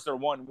 Of course, their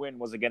one win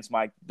was against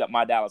my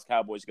Dallas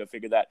Cowboys. Go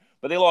figure that.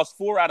 But they lost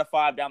 4 out of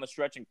 5 down the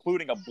stretch,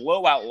 including a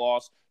blowout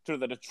loss to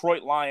the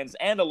Detroit Lions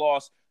and a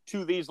loss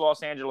to these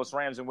Los Angeles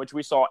Rams, in which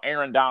we saw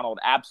Aaron Donald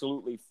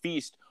absolutely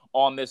feast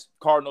on this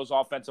Cardinals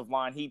offensive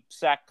line. He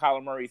sacked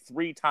Kyler Murray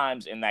 3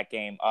 times in that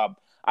game.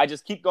 I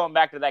just keep going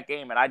back to that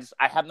game, and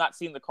I have not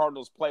seen the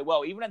Cardinals play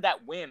well. Even in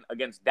that win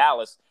against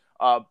Dallas,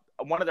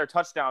 one of their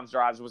touchdown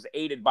drives was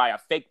aided by a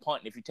fake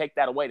punt. And if you take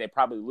that away, they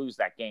probably lose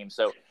that game.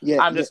 So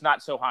I'm just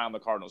not so high on the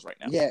Cardinals right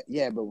now.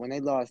 Yeah, but when they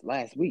lost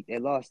last week, they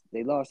lost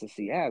to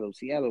Seattle.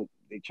 Seattle,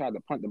 they tried to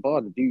punt the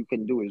ball. The dude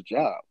couldn't do his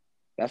job.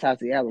 That's how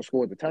Seattle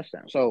scored the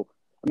touchdown. So,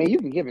 I mean, you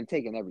can give and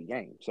take in every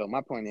game. So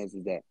my point is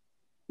that,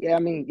 yeah, I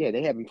mean, yeah,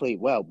 they haven't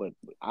played well, but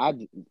I've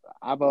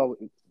always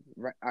 –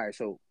 all right,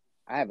 so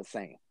I have a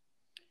saying.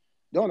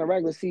 During the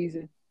regular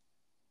season,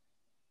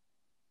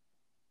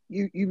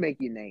 you make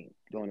your name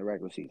during the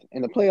regular season.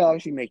 In the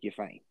playoffs, you make your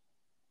fame.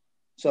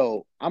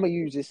 So I'm going to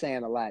use this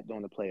saying a lot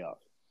during the playoffs.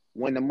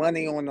 When the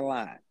money on the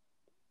line.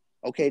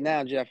 Okay,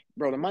 now, Jeff,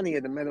 bro, the money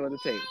at the middle of the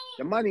table.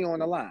 The money on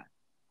the line.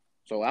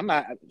 So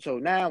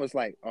now it's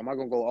like, am I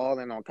going to go all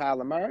in on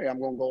Kyler Murray? I'm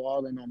going to go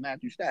all in on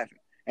Matthew Stafford.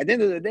 At the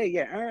end of the day,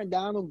 yeah, Aaron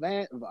Donald,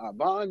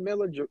 Von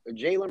Miller,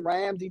 Jalen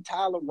Ramsey,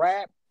 Tyler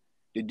Rapp,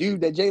 the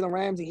dude that Jalen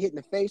Ramsey hit in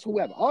the face,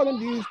 whoever. All them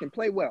dudes can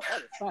play well. All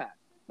the time.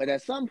 But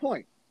at some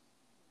point,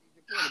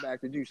 you need your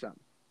quarterback to do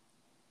something.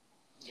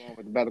 I'm going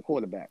with the better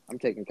quarterback. I'm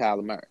taking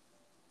Kyler Murray.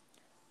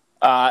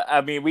 I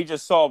mean, we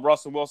just saw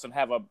Russell Wilson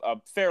have a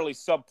fairly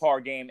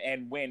subpar game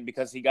and win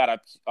because he got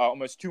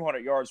almost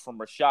 200 yards from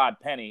Rashad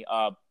Penny.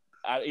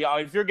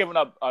 If you're giving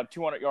up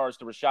 200 yards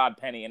to Rashad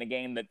Penny in a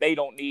game that they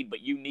don't need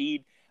but you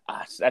need,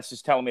 that's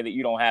just telling me that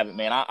you don't have it,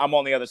 man. I'm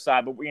on the other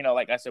side, but,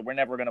 like I said, we're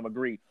never going to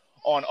agree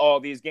on all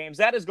these games.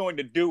 That is going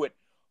to do it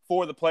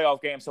for the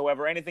playoff games.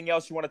 However, anything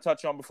else you want to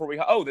touch on before we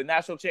 – the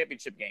national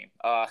championship game.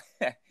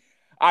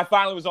 I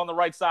finally was on the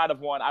right side of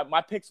one.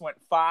 My picks went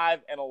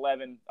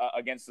 5-11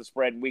 against the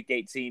spread in Week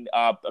 18,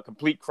 a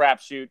complete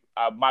crapshoot.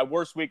 My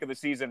worst week of the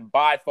season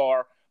by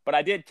far, but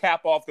I did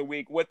cap off the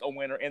week with a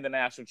winner in the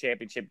national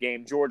championship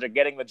game. Georgia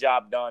getting the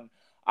job done.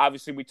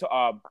 Obviously,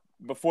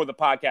 before the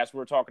podcast, we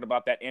were talking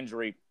about that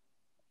injury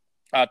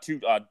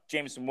to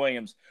Jameson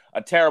Williams,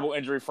 a terrible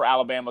injury for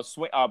Alabama,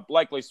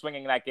 likely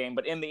swinging that game.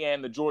 But in the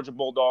end, the Georgia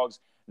Bulldogs,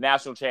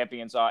 national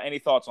champions. Any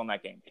thoughts on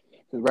that game?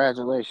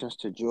 Congratulations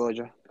to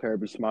Georgia,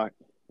 Kirby Smart,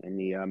 and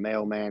the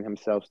mailman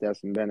himself,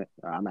 Stetson Bennett.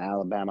 I'm an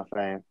Alabama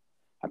fan.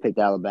 I picked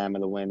Alabama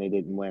to win. They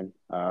didn't win.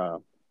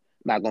 I'm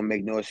not gonna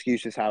make no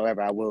excuses.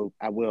 However, I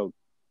will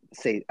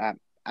say I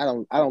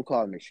don't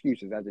call them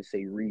excuses. I just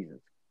say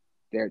reasons.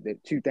 The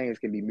two things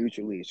can be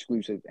mutually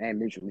exclusive and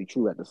mutually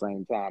true at the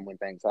same time when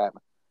things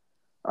happen.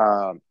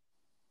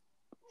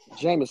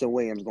 Jameson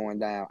Williams going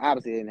down.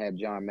 Obviously, they didn't have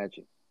John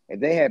Mechie. If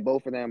they had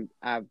both of them,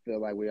 I feel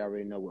like we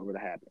already know what would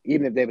have happened.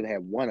 Even if they would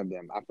have one of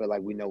them, I feel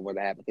like we know what would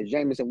have happened. Because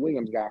Jameson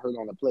Williams got hurt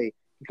on the play.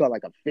 He caught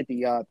like a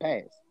 50-yard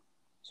pass.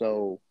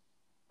 So,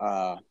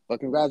 but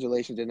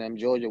congratulations to them.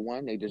 Georgia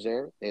won. They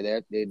deserve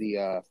it. They're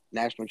the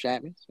national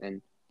champions.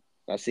 And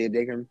let's see if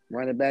they can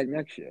run it back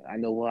next year. I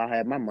know what I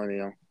have my money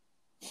on.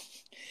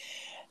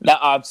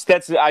 Now,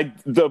 Stetson,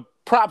 the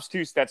props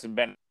to Stetson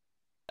Bennett.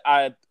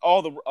 I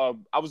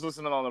was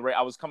listening on the radio.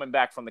 I was coming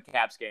back from the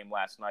Caps game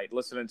last night,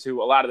 listening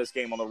to a lot of this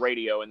game on the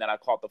radio, and then I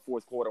caught the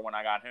fourth quarter when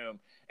I got home.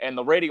 And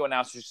the radio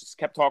announcers just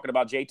kept talking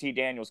about JT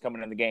Daniels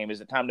coming in the game.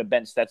 Is it time to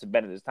bench Stetson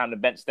Bennett? Is it time to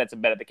bench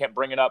Stetson Bennett? They kept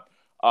bringing up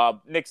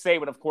Nick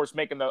Saban, of course,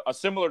 making a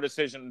similar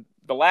decision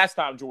the last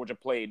time Georgia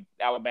played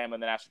Alabama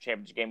in the national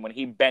championship game when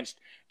he benched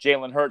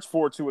Jalen Hurts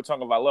for Tua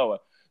Tagovailoa.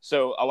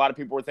 So a lot of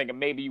people were thinking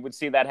maybe you would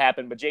see that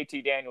happen, but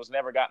JT Daniels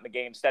never got in the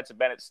game. Stetson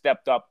Bennett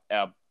stepped up,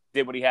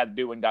 did what he had to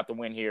do, and got the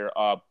win here.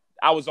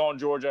 I was on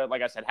Georgia.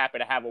 Like I said, happy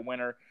to have a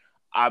winner.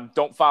 I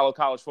don't follow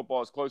college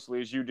football as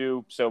closely as you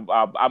do, so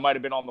I might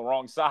have been on the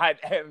wrong side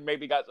and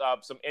maybe got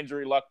some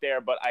injury luck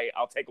there, but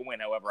I'll take a win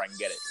however I can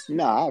get it.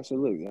 No,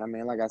 absolutely. I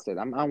mean, like I said,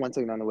 I want to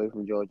take nothing away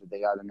from Georgia.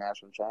 They are the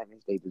national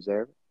champions. They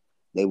deserve it.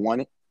 They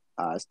won it.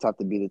 It's tough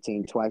to beat a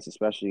team twice,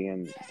 especially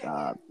in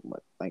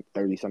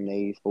 30-some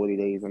days, 40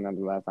 days, and that's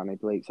the last time they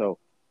played. So,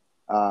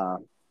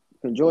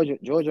 Georgia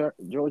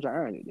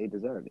earned it. They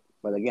deserve it.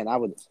 But again, I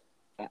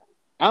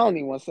don't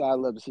even want to say I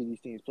love to see these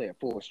teams play at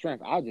full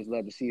strength. I just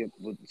love to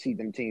see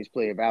them teams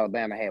play if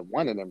Alabama had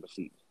one of them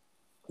receivers.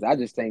 Because I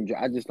just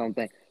don't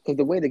think because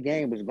the way the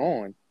game was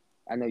going,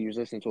 I know you was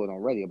listening to it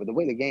on radio, but the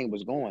way the game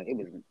was going, it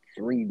was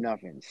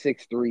 3-0,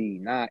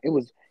 6-3, 9.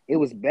 It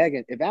was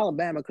begging. If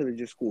Alabama could have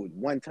just scored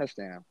one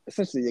touchdown,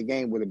 essentially the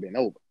game would have been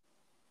over.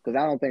 Because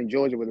I don't think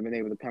Georgia would have been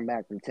able to come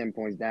back from 10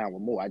 points down or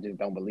more. I just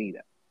don't believe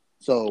that.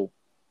 So,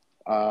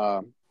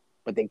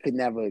 but they could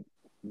never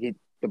get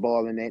the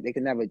ball in there. They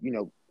could never,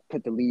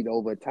 put the lead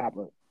over top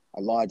of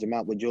a large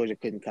amount where Georgia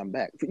couldn't come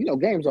back.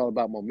 Game's all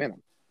about momentum.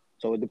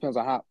 So it depends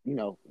on how,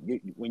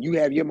 when you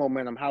have your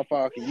momentum, how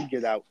far can you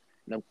get out?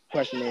 The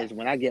question is,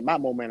 when I get my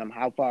momentum,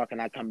 how far can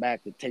I come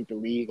back to take the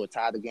league or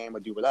tie the game or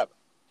do whatever?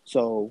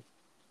 So,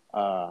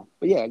 but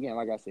yeah, again,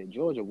 like I said,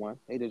 Georgia won.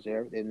 They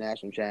deserve it. They're the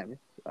national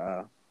champions.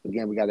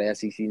 Again, we got the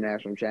SEC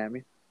national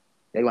champion.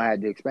 They're going to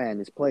have to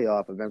expand this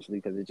playoff eventually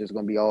because it's just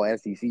going to be all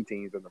SEC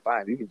teams in the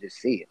final. You can just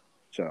see it.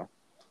 So,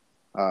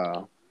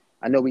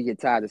 I know we get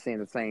tired of seeing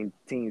the same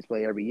teams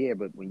play every year,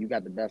 but when you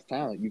got the best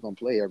talent, you're going to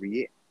play every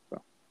year. So.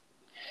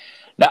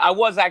 Now, I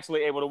was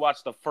actually able to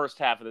watch the first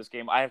half of this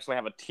game. I actually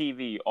have a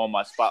TV on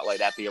my spotlight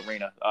at the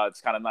arena.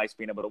 It's kind of nice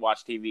being able to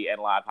watch TV and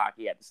live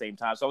hockey at the same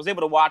time. So I was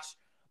able to watch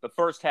the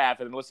first half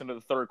and then listen to the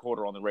third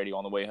quarter on the radio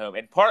on the way home.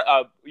 And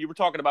you were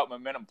talking about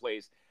momentum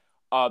plays.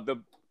 The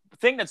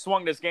thing that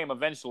swung this game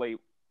eventually,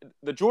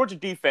 the Georgia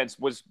defense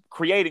was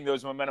creating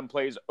those momentum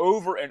plays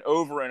over and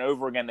over and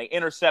over again. They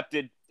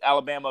intercepted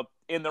Alabama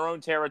in their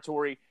own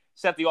territory,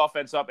 set the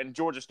offense up, and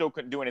Georgia still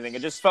couldn't do anything.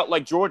 It just felt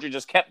like Georgia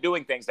just kept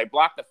doing things. They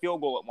blocked the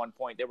field goal at one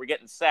point. They were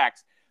getting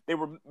sacks. They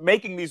were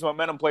making these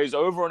momentum plays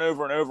over and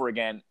over and over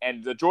again,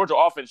 and the Georgia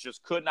offense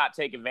just could not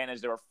take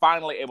advantage. They were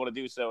finally able to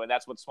do so, and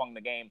that's what swung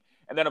the game.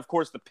 And then, of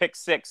course, the pick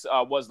six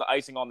was the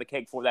icing on the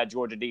cake for that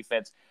Georgia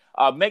defense.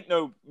 Make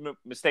no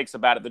mistakes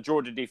about it. The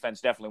Georgia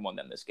defense definitely won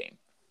them this game.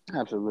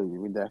 Absolutely.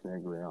 We definitely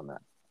agree on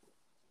that.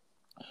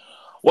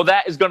 Well,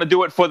 that is going to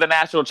do it for the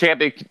national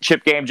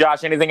championship game.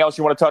 Josh, anything else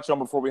you want to touch on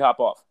before we hop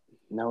off?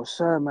 No,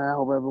 sir, man. I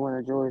hope everyone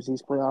enjoys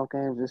these playoff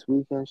games this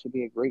weekend. Should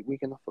be a great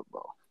weekend of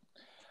football.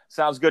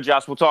 Sounds good,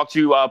 Josh. We'll talk to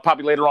you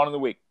probably later on in the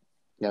week.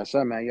 Yes,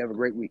 sir, man. You have a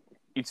great week.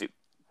 You too.